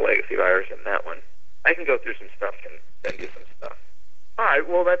bit about the legacy virus in that one. I can go through some stuff and send you some stuff. All right,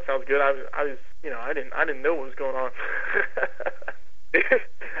 well, that sounds good. I was, you know, I didn't know what was going on.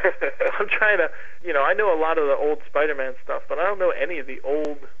 I'm trying to, you know, I know a lot of the old Spider-Man stuff, but I don't know any of the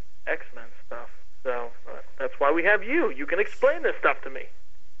old X-Men stuff. So that's why we have you. You can explain this stuff to me.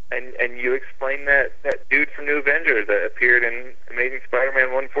 And you explained that dude from New Avengers that appeared in Amazing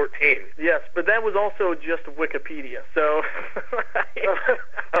Spider-Man 114. Yes, but that was also just Wikipedia. So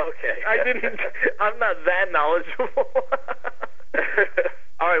okay. I'm not that knowledgeable.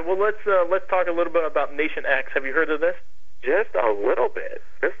 All right, well let's talk a little bit about Nation X. Have you heard of this? Just a little bit.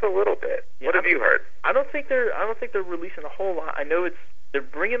 Yeah, what have you heard? I don't think they're releasing a whole lot. I know they're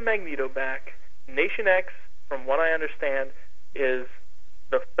bringing Magneto back. Nation X, from what I understand, is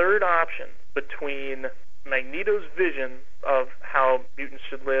the third option between Magneto's vision of how mutants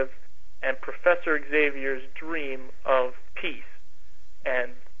should live and Professor Xavier's dream of peace.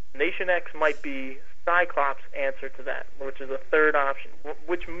 And Nation X might be Cyclops' answer to that, which is a third option,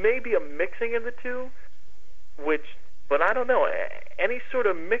 which may be a mixing of the two, but I don't know. Any sort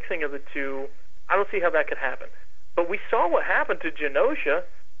of mixing of the two, I don't see how that could happen. But we saw what happened to Genosha,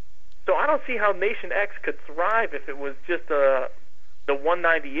 so I don't see how Nation X could thrive if it was just the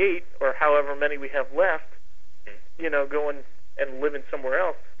 198 or however many we have left, you know, going and living somewhere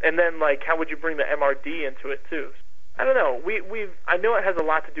else. And then, like, how would you bring the MRD into it too? I don't know. I know it has a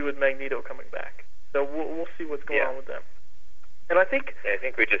lot to do with Magneto coming back, so we'll see what's going on with them. And I think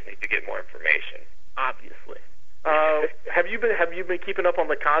we just need to get more information. Obviously. Have you been keeping up on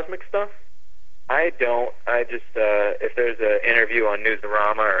the cosmic stuff? I don't. I just if there's an interview on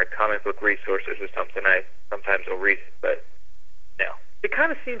Newsarama or Comic Book Resources or something, I sometimes will read it, but no. It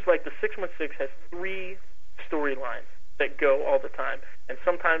kind of seems like the 616 has three storylines that go all the time, and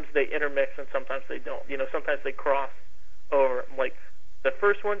sometimes they intermix and sometimes they don't. Sometimes they cross over. Like the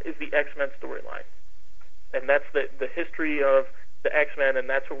first one is the X-Men storyline, and that's the history of the X-Men, and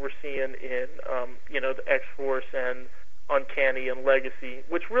that's what we're seeing in the X-Force and Uncanny and Legacy,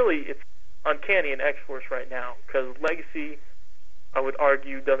 which really it's Uncanny and X-Force right now, because Legacy, I would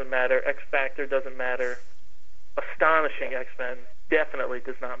argue, doesn't matter. X-Factor doesn't matter. Astonishing X-Men definitely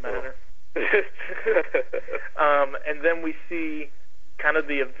does not matter. And then we see kind of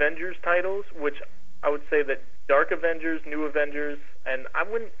the Avengers titles, which I would say that Dark Avengers, New Avengers, and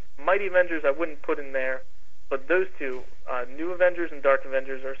Mighty Avengers I wouldn't put in there, but those two, New Avengers and Dark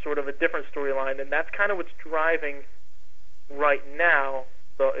Avengers, are sort of a different storyline, and that's kind of what's driving right now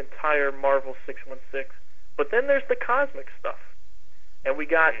the entire Marvel 616. But then there's the cosmic stuff, and we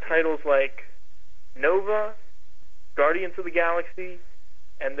got titles like Nova, Guardians of the Galaxy,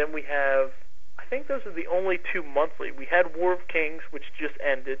 and then we have, I think those are the only two monthly. We had War of Kings, which just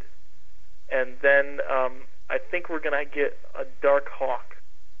ended, and then I think we're going to get a Dark Hawk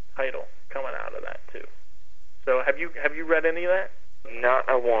title coming out of that too. So have you read any of that? Not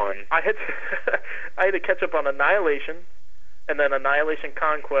a one. I had to catch up on Annihilation, and then Annihilation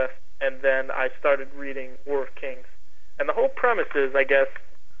Conquest, and then I started reading War of Kings. And the whole premise is, I guess,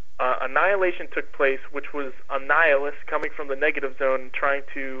 Annihilation took place, which was a nihilist coming from the negative zone,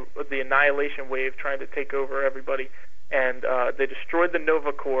 the Annihilation Wave, trying to take over everybody. And they destroyed the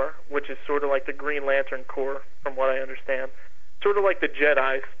Nova Corps, which is sort of like the Green Lantern Corps, from what I understand. Sort of like the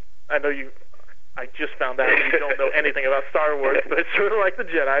Jedis. I just found out you don't know anything about Star Wars, but it's sort of like the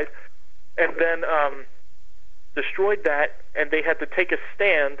Jedis. And then destroyed that, and they had to take a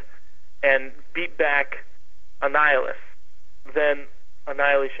stand and beat back Annihilus. Then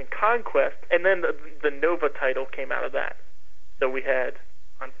Annihilation Conquest, and then the Nova title came out of that. So we had,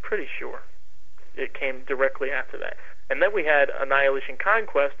 I'm pretty sure, it came directly after that. And then we had Annihilation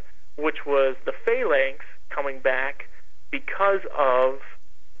Conquest, which was the Phalanx coming back because of,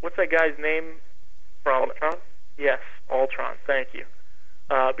 what's that guy's name from? Ultron? Yes, Ultron, thank you.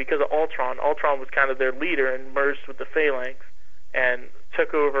 Because of Ultron. Ultron was kind of their leader and merged with the Phalanx and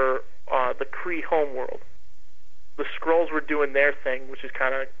took over the Kree homeworld. The Skrulls were doing their thing, which is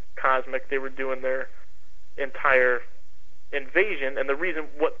kind of cosmic. They were doing their entire invasion, and the reason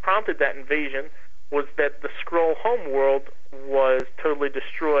what prompted that invasion was that the Skrull homeworld was totally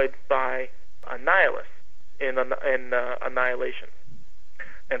destroyed by Annihilus in Annihilation.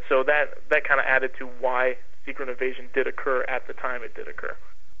 And so that kind of added to why Secret Invasion did occur at the time it did occur.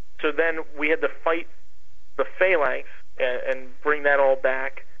 So then we had to fight the Phalanx and bring that all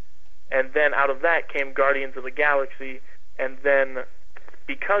back. And then out of that came Guardians of the Galaxy, and then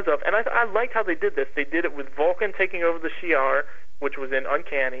because of, and I liked how they did this. They did it with Vulcan taking over the Shi'ar, which was in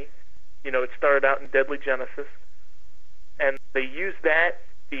Uncanny. It started out in Deadly Genesis, and they used that.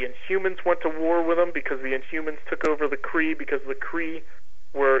 The Inhumans went to war with them because the Inhumans took over the Kree, because the Kree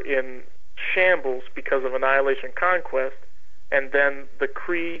were in shambles because of Annihilation Conquest, and then the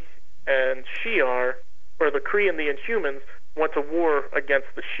Kree and Shi'ar, or the Kree and the Inhumans, went to war against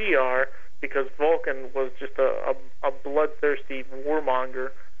the Shi'ar because Vulcan was just a bloodthirsty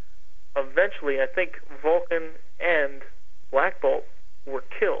warmonger. Eventually, I think Vulcan and Black Bolt were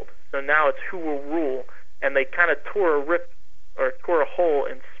killed. So now it's who will rule, and they kind of tore a hole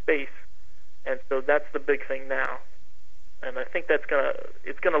in space, and so that's the big thing now. And I think it's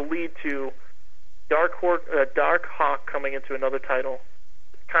gonna lead to Dark Hawk coming into another title,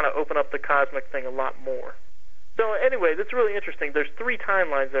 kind of open up the cosmic thing a lot more. So anyway, that's really interesting. There's 3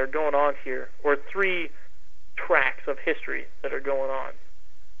 timelines that are going on here, or 3 tracks of history that are going on.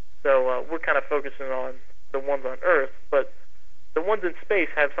 So we're kind of focusing on the ones on Earth, but the ones in space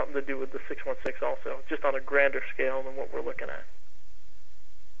have something to do with the 616 also, just on a grander scale than what we're looking at.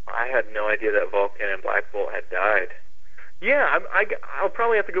 I had no idea that Vulcan and Black Bolt had died. Yeah, I'll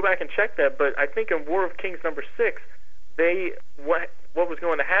probably have to go back and check that, but I think in War of Kings number 6, what was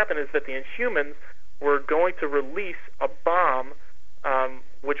going to happen is that the Inhumans were going to release a bomb,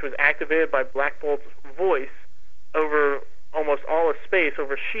 which was activated by Black Bolt's voice over almost all of space,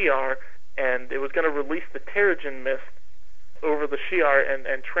 over Shi'ar, and it was going to release the Terrigen Mist over the Shi'ar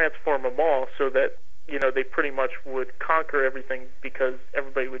and transform them all, so that they pretty much would conquer everything, because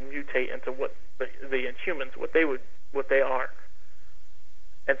everybody would mutate into what the Inhumans, what they are.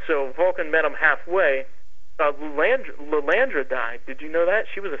 And so Vulcan met them halfway. Lilandra died. Did you know that?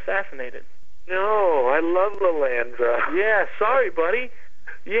 She was assassinated. No, I love Lilandra. Yeah, sorry, buddy.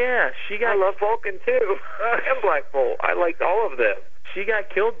 Yeah, I love Vulcan too. And Black Bolt. I liked all of them. She got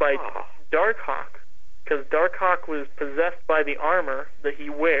killed by Darkhawk, because Darkhawk was possessed by the armor that he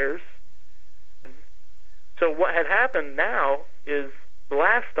wears. So what had happened now is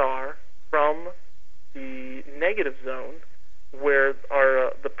Blastar from the negative zone, where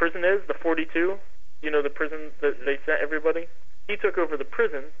the prison is, the 42, the prison that they sent everybody, he took over the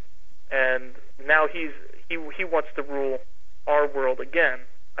prison, and now he wants to rule our world again.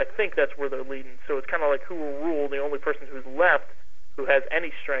 I think that's where they're leading. So it's kind of like who will rule. The only person who's left who has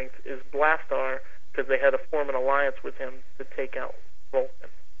any strength is Blastar, because they had to form an alliance with him to take out Vulcan.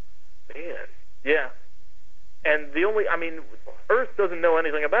 Man. Yeah. And Earth doesn't know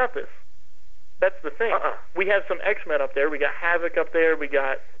anything about this. That's the thing. We have some X-Men up there. We got Havoc up there. We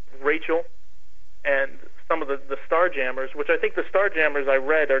got Rachel and some of the Starjammers, which I think the Starjammers I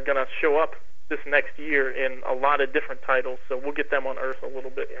read are going to show up this next year in a lot of different titles, so we'll get them on Earth a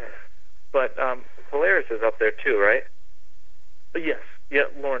little bit. Yeah. But Polaris is up there too, right? Yes.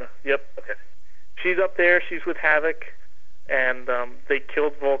 Yep, Lorna. Yep. Okay. She's up there. She's with Havoc, and they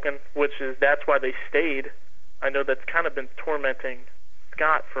killed Vulcan, that's why they stayed. I know that's kind of been tormenting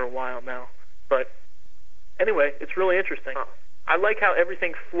Scott for a while now. But anyway, it's really interesting. I like how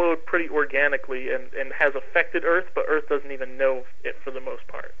everything flowed pretty organically and has affected Earth, but Earth doesn't even know it for the most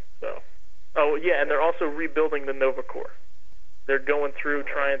part. So, and they're also rebuilding the Nova Corps. They're going through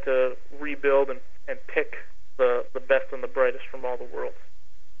trying to rebuild and pick the best and the brightest from all the worlds.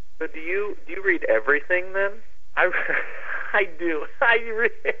 So do you read everything then? I do. I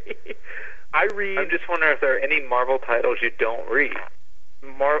read. I'm just wondering if there are any Marvel titles you don't read.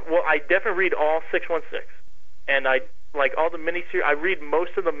 Well, I definitely read all 616, and I like all the miniseries. I read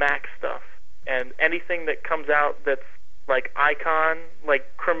most of the Max stuff, and anything that comes out that's like Icon,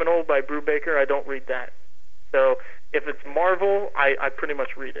 like Criminal by Brubaker, I don't read that. So if it's Marvel, I pretty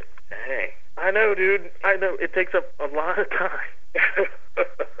much read it. Dang. I know, dude. I know. It takes up a lot of time.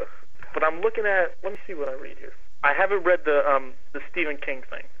 But I'm looking at. Let me see what I read here. I haven't read the Stephen King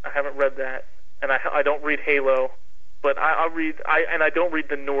thing. I haven't read that, and I don't read Halo. But I don't read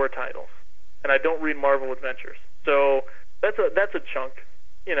the Noir titles, and I don't read Marvel Adventures. So that's a chunk,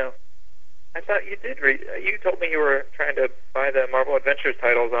 I thought you did read. You told me you were trying to buy the Marvel Adventures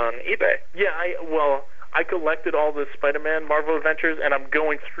titles on eBay. Yeah, I collected all the Spider-Man Marvel Adventures, and I'm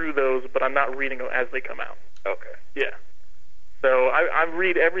going through those, but I'm not reading them as they come out. Okay. Yeah. So I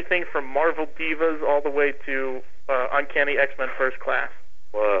read everything from Marvel Divas all the way to Uncanny X-Men First Class.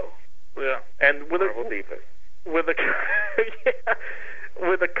 Whoa. Yeah, and with Marvel Divas. With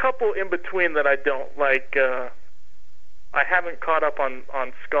a couple in between that I don't like. I haven't caught up on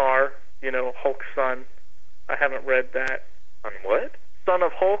Scar, Hulk's son. I haven't read that. On what? Son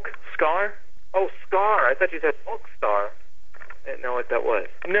of Hulk, Scar. Oh, Scar. I thought you said Hulk Star. I didn't know what that was.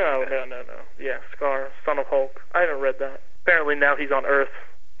 No. Yeah, Scar, Son of Hulk. I haven't read that. Apparently now he's on Earth.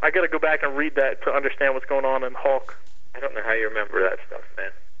 I got to go back and read that to understand what's going on in Hulk. I don't know how you remember that stuff,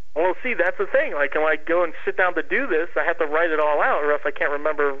 man. Well, see, that's the thing. Like, when I go and sit down to do this, I have to write it all out, or else I can't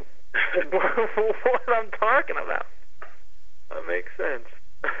remember what I'm talking about. That makes sense.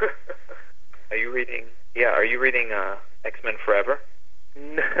 Are you reading X-Men Forever?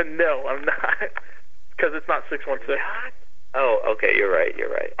 No, I'm not. Because it's not 616. Oh, okay, you're right.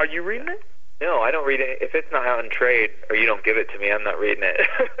 Are you reading it? No, I don't read it. If it's not out in trade, or you don't give it to me, I'm not reading it.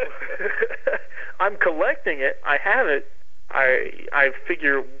 I'm collecting it. I have it. I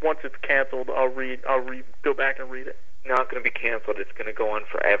figure once it's canceled, I'll go back and read it. Not going to be canceled. It's going to go on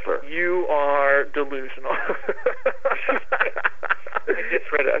forever. You are delusional. I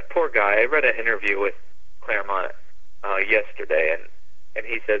just read a poor guy. I read an interview with Claremont yesterday, and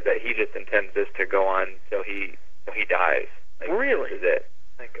he says that he just intends this to go on till he dies. Like, really? This is it.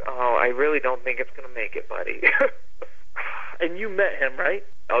 Like, oh, I really don't think it's going to make it, buddy. And you met him, right?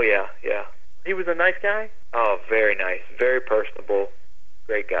 Oh yeah. He was a nice guy? Oh, very nice. Very personable.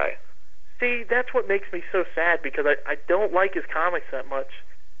 Great guy. See, that's what makes me so sad, because I don't like his comics that much.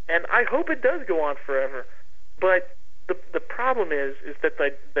 And I hope it does go on forever. But the problem is that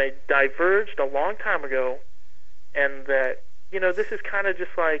they diverged a long time ago, and that, this is kind of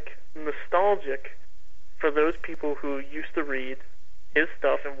just like nostalgic for those people who used to read his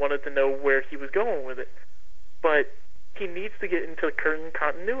stuff and wanted to know where he was going with it. But he needs to get into current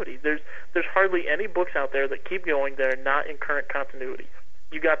continuity. There's hardly any books out there that keep going that are not in current continuity.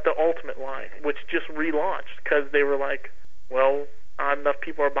 You got the Ultimate line, which just relaunched because they were like, well, not enough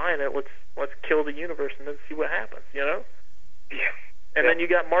people are buying it. Let's kill the universe and then see what happens. Yeah. And then you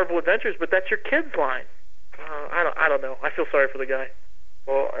got Marvel Adventures, but that's your kids line. I don't know. I feel sorry for the guy.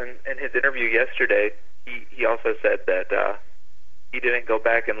 Well, in his interview yesterday, he also said that he didn't go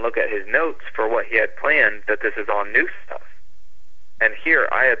back and look at his notes for what he had planned, that this is all new stuff. And here,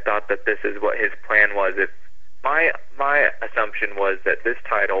 I had thought that this is what his plan was. My assumption was that this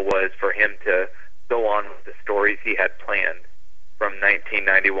title was for him to go on with the stories he had planned from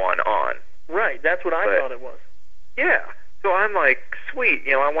 1991 on. Right, that's what I thought it was. Yeah, so I'm like, sweet,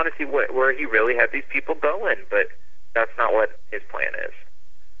 you know, I want to see where he really had these people going, but that's not what his plan is.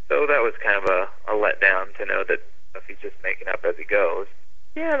 So that was kind of a letdown to know that he's just making up as he goes.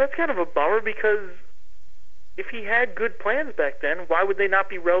 Yeah, that's kind of a bummer, because if he had good plans back then, why would they not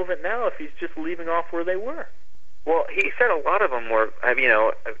be relevant now if he's just leaving off where they were? Well, he said a lot of them were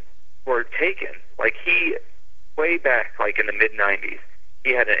taken. Like, he, way back, like in the mid-'90s,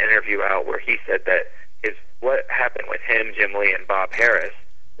 he had an interview out where he said that what happened with him, Jim Lee, and Bob Harris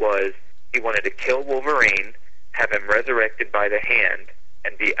was he wanted to kill Wolverine, have him resurrected by the Hand,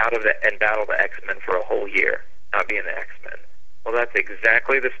 and battle the X-Men for a whole year, not be in the X-Men. Well, that's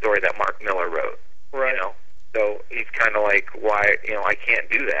exactly the story that Mark Miller wrote. Right. You know? So he's kind of like, why, you know, I can't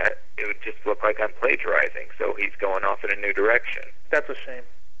do that. It would just look like I'm plagiarizing. So he's going off in a new direction. That's a shame.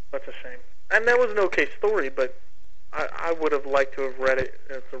 That's a shame. And that was an okay story, but I would have liked to have read it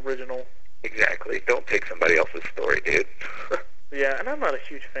in its original. Exactly. Don't pick somebody else's story, dude. Yeah, and I'm not a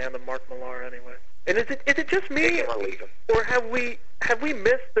huge fan of Mark Millar anyway. And is it just me, Take him or leave him. or have we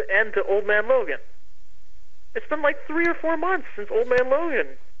missed the end to Old Man Logan? It's been like 3 or 4 months since Old Man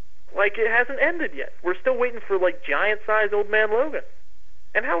Logan. Like, it hasn't ended yet. We're still waiting for, like, giant-sized Old Man Logan.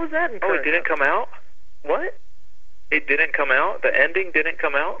 And how was that Oh, it didn't come out? What? It didn't come out? The ending didn't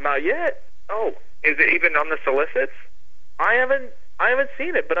come out? Not yet. Oh, is it even on the solicits? I haven't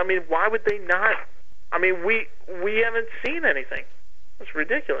seen it, but I mean, why would they not? I mean, we haven't seen anything. It's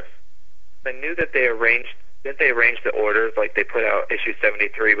ridiculous. I knew that didn't they arrange the orders, like they put out issue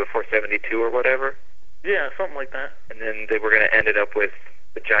 73 before 72 or whatever? Yeah, something like that. And then they were going to end it up with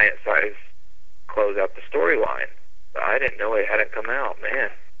the giant size close out the storyline. But I didn't know it hadn't come out, man.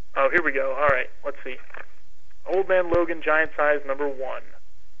 Oh, here we go. All right, let's see. Old Man Logan, giant size, number 1.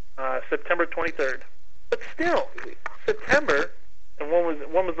 September 23rd. But still, September, and when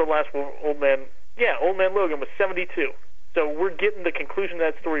was the last one? Old Man Logan was 72. So we're getting the conclusion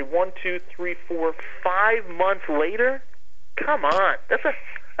of that story 1, 2, 3, 4, 5 months later? Come on. That's a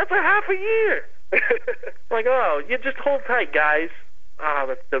half a year. Like, oh, you just hold tight, guys. Ah,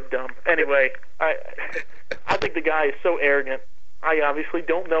 that's so dumb. Anyway, I think the guy is so arrogant. I obviously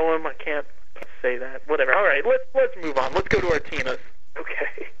don't know him. I can't say that. Whatever. All right, let's move on. Let's go to our Tinas.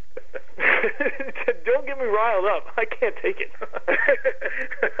 Okay. Don't get me riled up. I can't take it.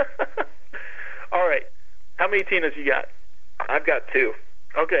 All right. How many Tinas you got? I've got 2.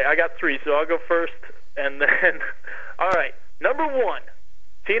 Okay, I got 3, so I'll go first, and then... All right, number 1.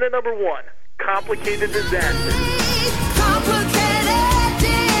 Tina number 1. Complicated Disaster. Complicated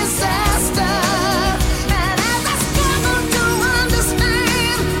disaster. And as I struggle to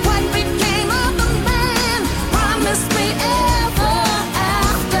understand what became of the man promised me ever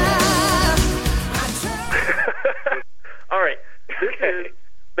after. All right, this is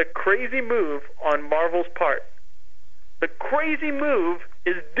the crazy move on Marvel's part. The crazy move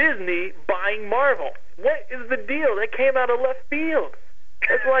is Disney buying Marvel. What is the deal? That came out of left field.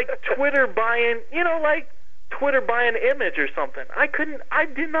 It's like Twitter buying, Twitter buying Image or something. I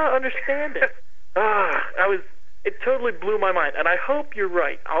did not understand it. It totally blew my mind. And I hope you're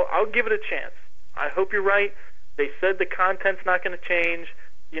right. I'll give it a chance. I hope you're right. They said the content's not going to change,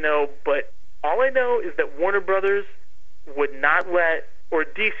 but all I know is that Warner Brothers would not let, or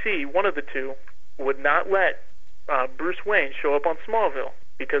DC, one of the two, would not let Bruce Wayne show up on Smallville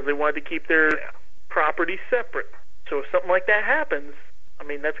because they wanted to keep their property separate. So if something like that happens, I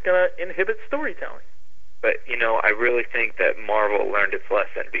mean, that's going to inhibit storytelling. But, I really think that Marvel learned its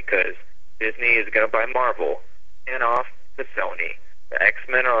lesson because Disney is going to buy Marvel and off to Sony. The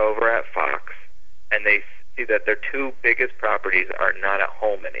X-Men are over at Fox, and they see that their 2 biggest properties are not at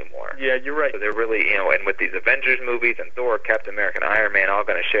home anymore. Yeah, you're right. So they're really, and with these Avengers movies and Thor, Captain America, and Iron Man all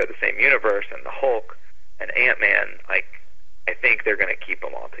going to share the same universe, and the Hulk and Ant-Man, I think they're going to keep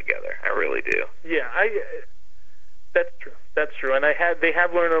them all together. I really do. Yeah, that's true. That's true. And they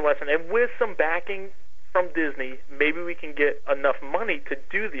have learned their lesson. And with some backing from Disney, maybe we can get enough money to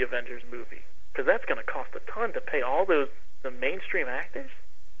do the Avengers movie. Because that's going to cost a ton to pay all the mainstream actors.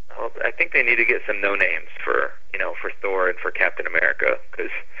 Well, I think they need to get some no-names for Thor and for Captain America,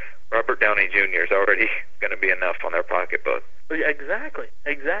 because Robert Downey Jr. is already going to be enough on their pocketbook. Yeah, exactly.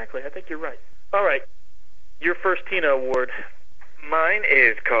 I think you're right. All right. Your first Tina Award. Mine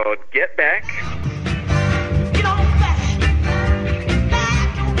is called Get Back. Get on back.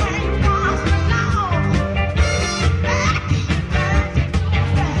 Back to where you once belonged.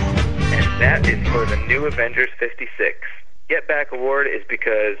 And that is for the new Avengers 56. Get Back award is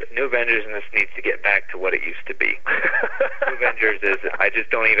because New Avengers in this needs to get back to what it used to be. New Avengers is, I just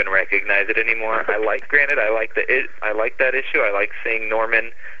don't even recognize it anymore. I like that issue. I like seeing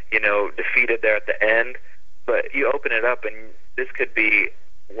Norman, defeated there at the end. But you open it up and this could be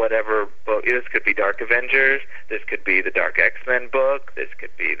whatever book. This could be Dark Avengers. This could be the Dark X-Men book. This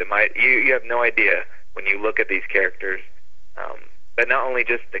could be you have no idea when you look at these characters. But not only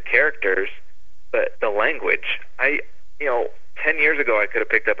just the characters, but the language. 10 years ago I could have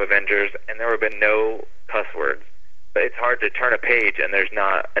picked up Avengers and there would have been no cuss words. But it's hard to turn a page and there's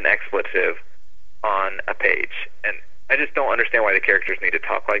not an expletive on a page. And I just don't understand why the characters need to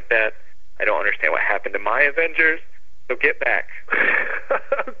talk like that. I don't understand what happened to my Avengers. So get back.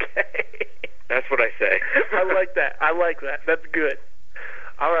 Okay. That's what I say. I like that. That's good.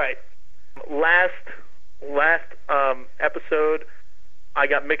 All right. Last episode, I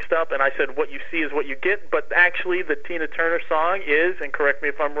got mixed up and I said what you see is what you get, but actually the Tina Turner song is, and correct me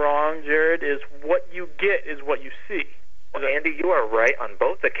if I'm wrong, Jared, is what you get is what you see. Well, Andy, you are right on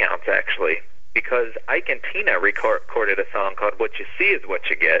both accounts, actually, because Ike and Tina recorded a song called What You See Is What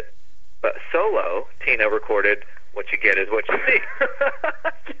You Get, but solo, Tina recorded What You Get Is What You See.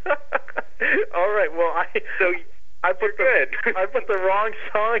 All right, well, I put the wrong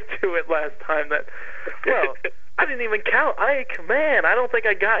song to it last time. I didn't even count Ike. Man, I don't think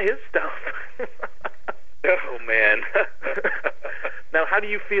I got his stuff. Oh, man. Now, how do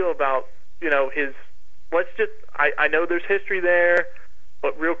you feel about, his... I know there's history there,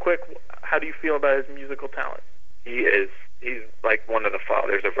 but real quick, how do you feel about his musical talent? He's like one of the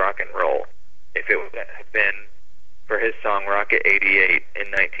fathers of rock and roll. If it would have been for his song Rocket 88 in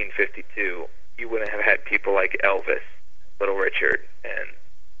 1952, you wouldn't have had people like Elvis, Little Richard, and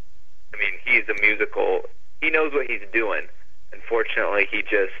he's a musical. He knows what he's doing. Unfortunately, he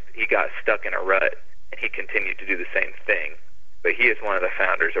got stuck in a rut, and he continued to do the same thing. But he is one of the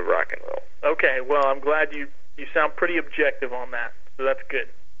founders of rock and roll. Okay, well, I'm glad you sound pretty objective on that, so that's good.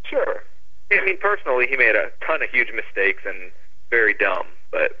 Sure. Personally, he made a ton of huge mistakes and very dumb,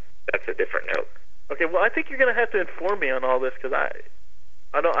 but that's a different note. Okay, well, I think you're going to have to inform me on all this because I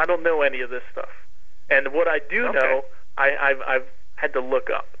don't know any of this stuff, and what I do know, I've had to look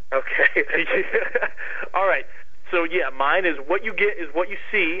up. Okay. All right. So yeah, mine is what you get is what you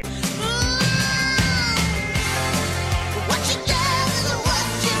see. What you get is what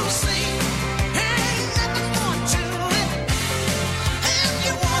you see. Ain't nothing more to it. If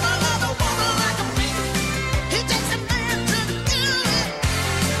you want another woman like me, it takes a man to do it.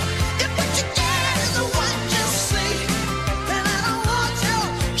 If what you get is what you see, then I don't want your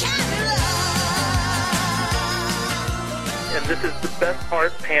kind of love. And this is the best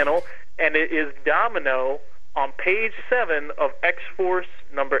part panel, and it is Domino on page 7 of X-Force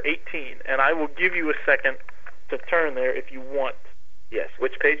number 18. And I will give you a second to turn there if you want. Yes.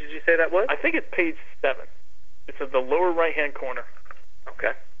 Which page did you say that was? I think it's page 7. It's in the lower right-hand corner.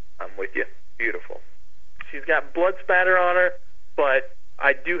 Okay. I'm with you. Beautiful. She's got blood spatter on her, but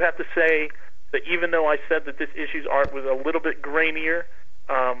I do have to say that even though I said that this issue's art was a little bit grainier,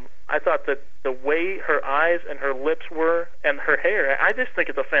 I thought that the way her eyes and her lips were and her hair, I just think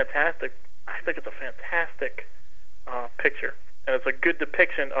it's a fantastic picture. And it's a good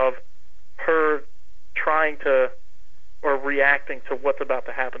depiction of her trying to, or reacting to what's about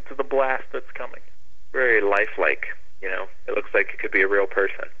to happen, to the blast that's coming. Very lifelike, It looks like it could be a real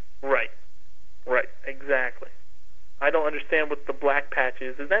person. Right, exactly. I don't understand what the black patch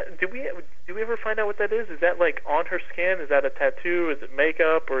is. Is that, do we ever find out what that is? Is that like on her skin? Is that a tattoo? Is it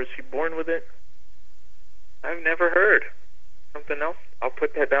makeup, or is she born with it? I've never heard. Something else? I'll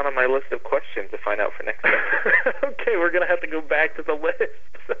put that down on my list of questions to find out for next time. Okay, we're going to have to go back to the list.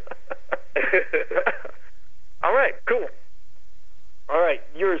 All right, cool. All right,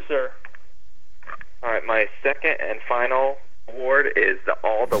 yours, sir. All right, my second and final award is the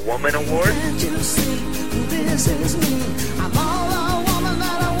All the Woman Award. Can't you see this is me? I'm all the woman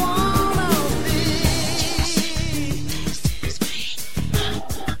that I wanna be.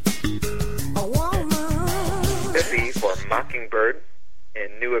 A woman. Could be for Mockingbird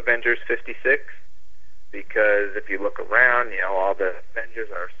in New Avengers 56, because if you look around, all the Avengers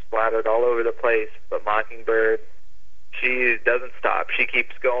are splattered all over the place, but Mockingbird, she doesn't stop. She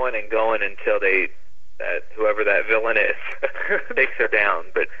keeps going and going until whoever that villain is takes her down.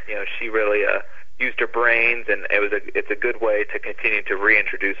 But she really used her brains, and it's a good way to continue to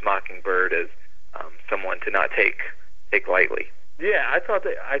reintroduce Mockingbird as someone to not take lightly. Yeah, I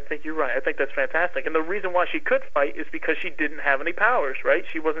think you're right. I think that's fantastic. And the reason why she could fight is because she didn't have any powers, right?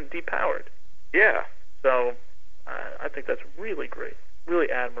 She wasn't depowered. Yeah. So I think that's really great,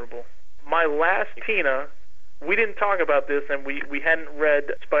 really admirable. My last Tina we didn't talk about this, and we hadn't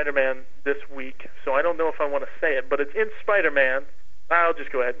read Spider-Man this week, so I don't know if I want to say it, but it's in Spider-Man. I'll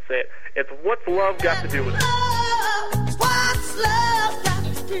just go ahead and say it. It's What's Love Got to Do With It? What's love got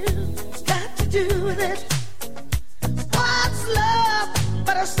to do with it? What's love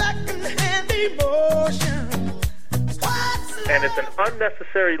but a second-hand emotion? And it's an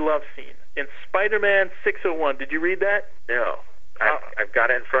unnecessary love scene in Spider-Man 601. Did you read that? No. I've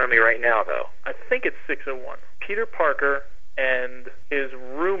got it in front of me right now, though. I think it's 601. Peter Parker and his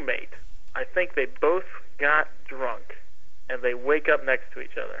roommate, I think they both got drunk, and they wake up next to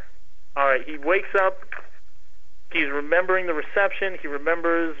each other. All right, he wakes up. He's remembering the reception. He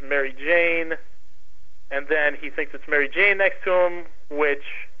remembers Mary Jane, and then he thinks it's Mary Jane next to him,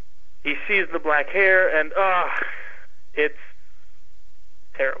 which he sees the black hair, and it's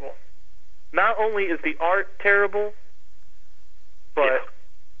terrible. Not only is the art terrible, but, yeah.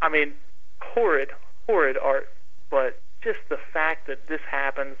 I mean, horrid art, but just the fact that this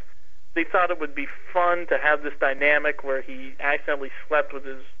happens, they thought it would be fun to have this dynamic where he accidentally slept with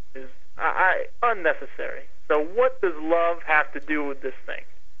his unnecessary. So what does love have to do with this thing?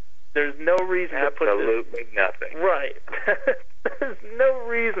 There's no reason to put this... Absolutely nothing. Right. There's no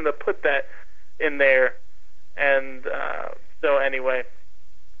reason to put that in there. And so anyway,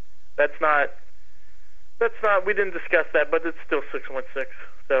 that's not, we didn't discuss that, but it's still 616,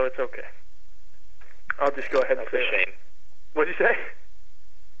 so it's okay. I'll just go ahead and say That's a shame. What'd you say?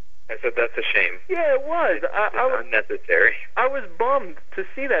 I said that's a shame. Yeah, it was. It's unnecessary. I was bummed to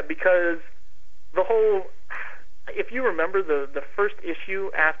see that because the whole, if you remember the first issue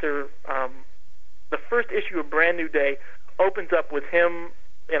after, the first issue of Brand New Day opens up with him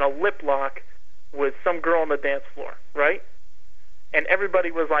in a lip lock with some girl on the dance floor, right? And everybody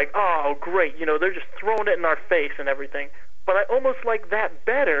was like, oh, great, they're just throwing it in our face and everything. But I almost like that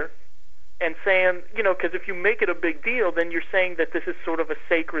better and saying, because if you make it a big deal, then you're saying that this is sort of a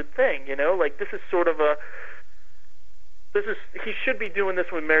sacred thing, like this is sort of he should be doing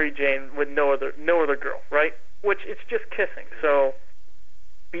this with Mary Jane with no other girl, right? Which it's just kissing, so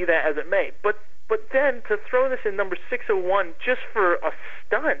be that as it may. But then to throw this in number 601 just for a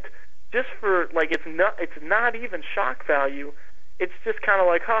stunt, just for, it's not even shock value, it's just kind of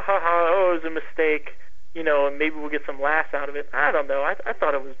like, ha ha ha, oh, it was a mistake, and maybe we'll get some laughs out of it. I don't know, I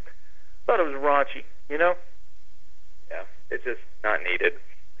thought it was raunchy, Yeah, it's just not needed.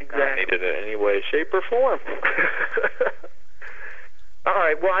 Exactly. Not needed in any way, shape, or form. All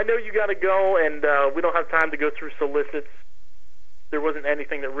right, well, I know you got to go, and we don't have time to go through solicits. There wasn't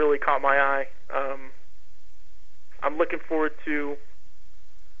anything that really caught my eye. I'm looking forward to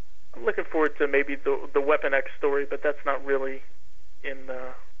maybe the Weapon X story, but that's not really in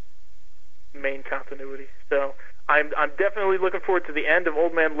main continuity. So I'm definitely looking forward to the end of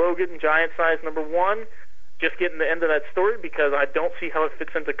Old Man Logan, Giant Size #1. Just getting the end of that story because I don't see how it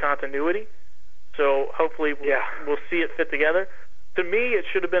fits into continuity. So hopefully we'll see it fit together. To me, it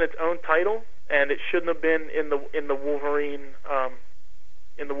should have been its own title, and it shouldn't have been in the Wolverine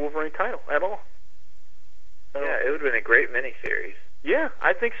title at all. So, yeah, it would have been a great miniseries. Yeah,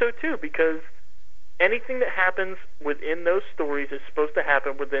 I think so too, because anything that happens within those stories is supposed to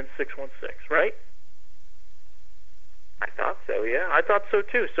happen within 616, right? I thought so, yeah. I thought so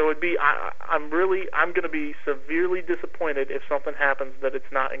too. So it'd be I'm going to be severely disappointed if something happens that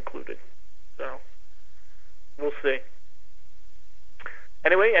it's not included. So we'll see.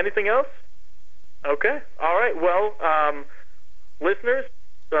 Anyway, anything else? Okay. All right. Well, listeners,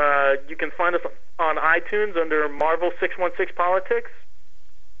 you can find us on iTunes under Marvel 616 Politics.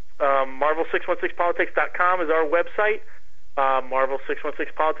 Marvel616politics.com is our website.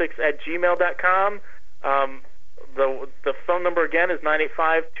 Marvel616politics@gmail.com. The phone number again is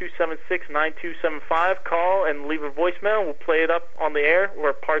 985-276-9275. Call and leave a voicemail. We'll play it up on the air,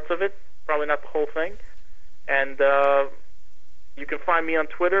 or parts of it, probably not the whole thing. And you can find me on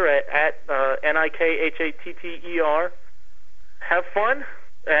Twitter at NIKHATTER. Have fun,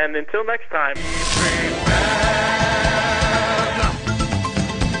 and until next time.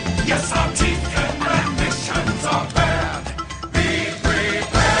 Yes, I'm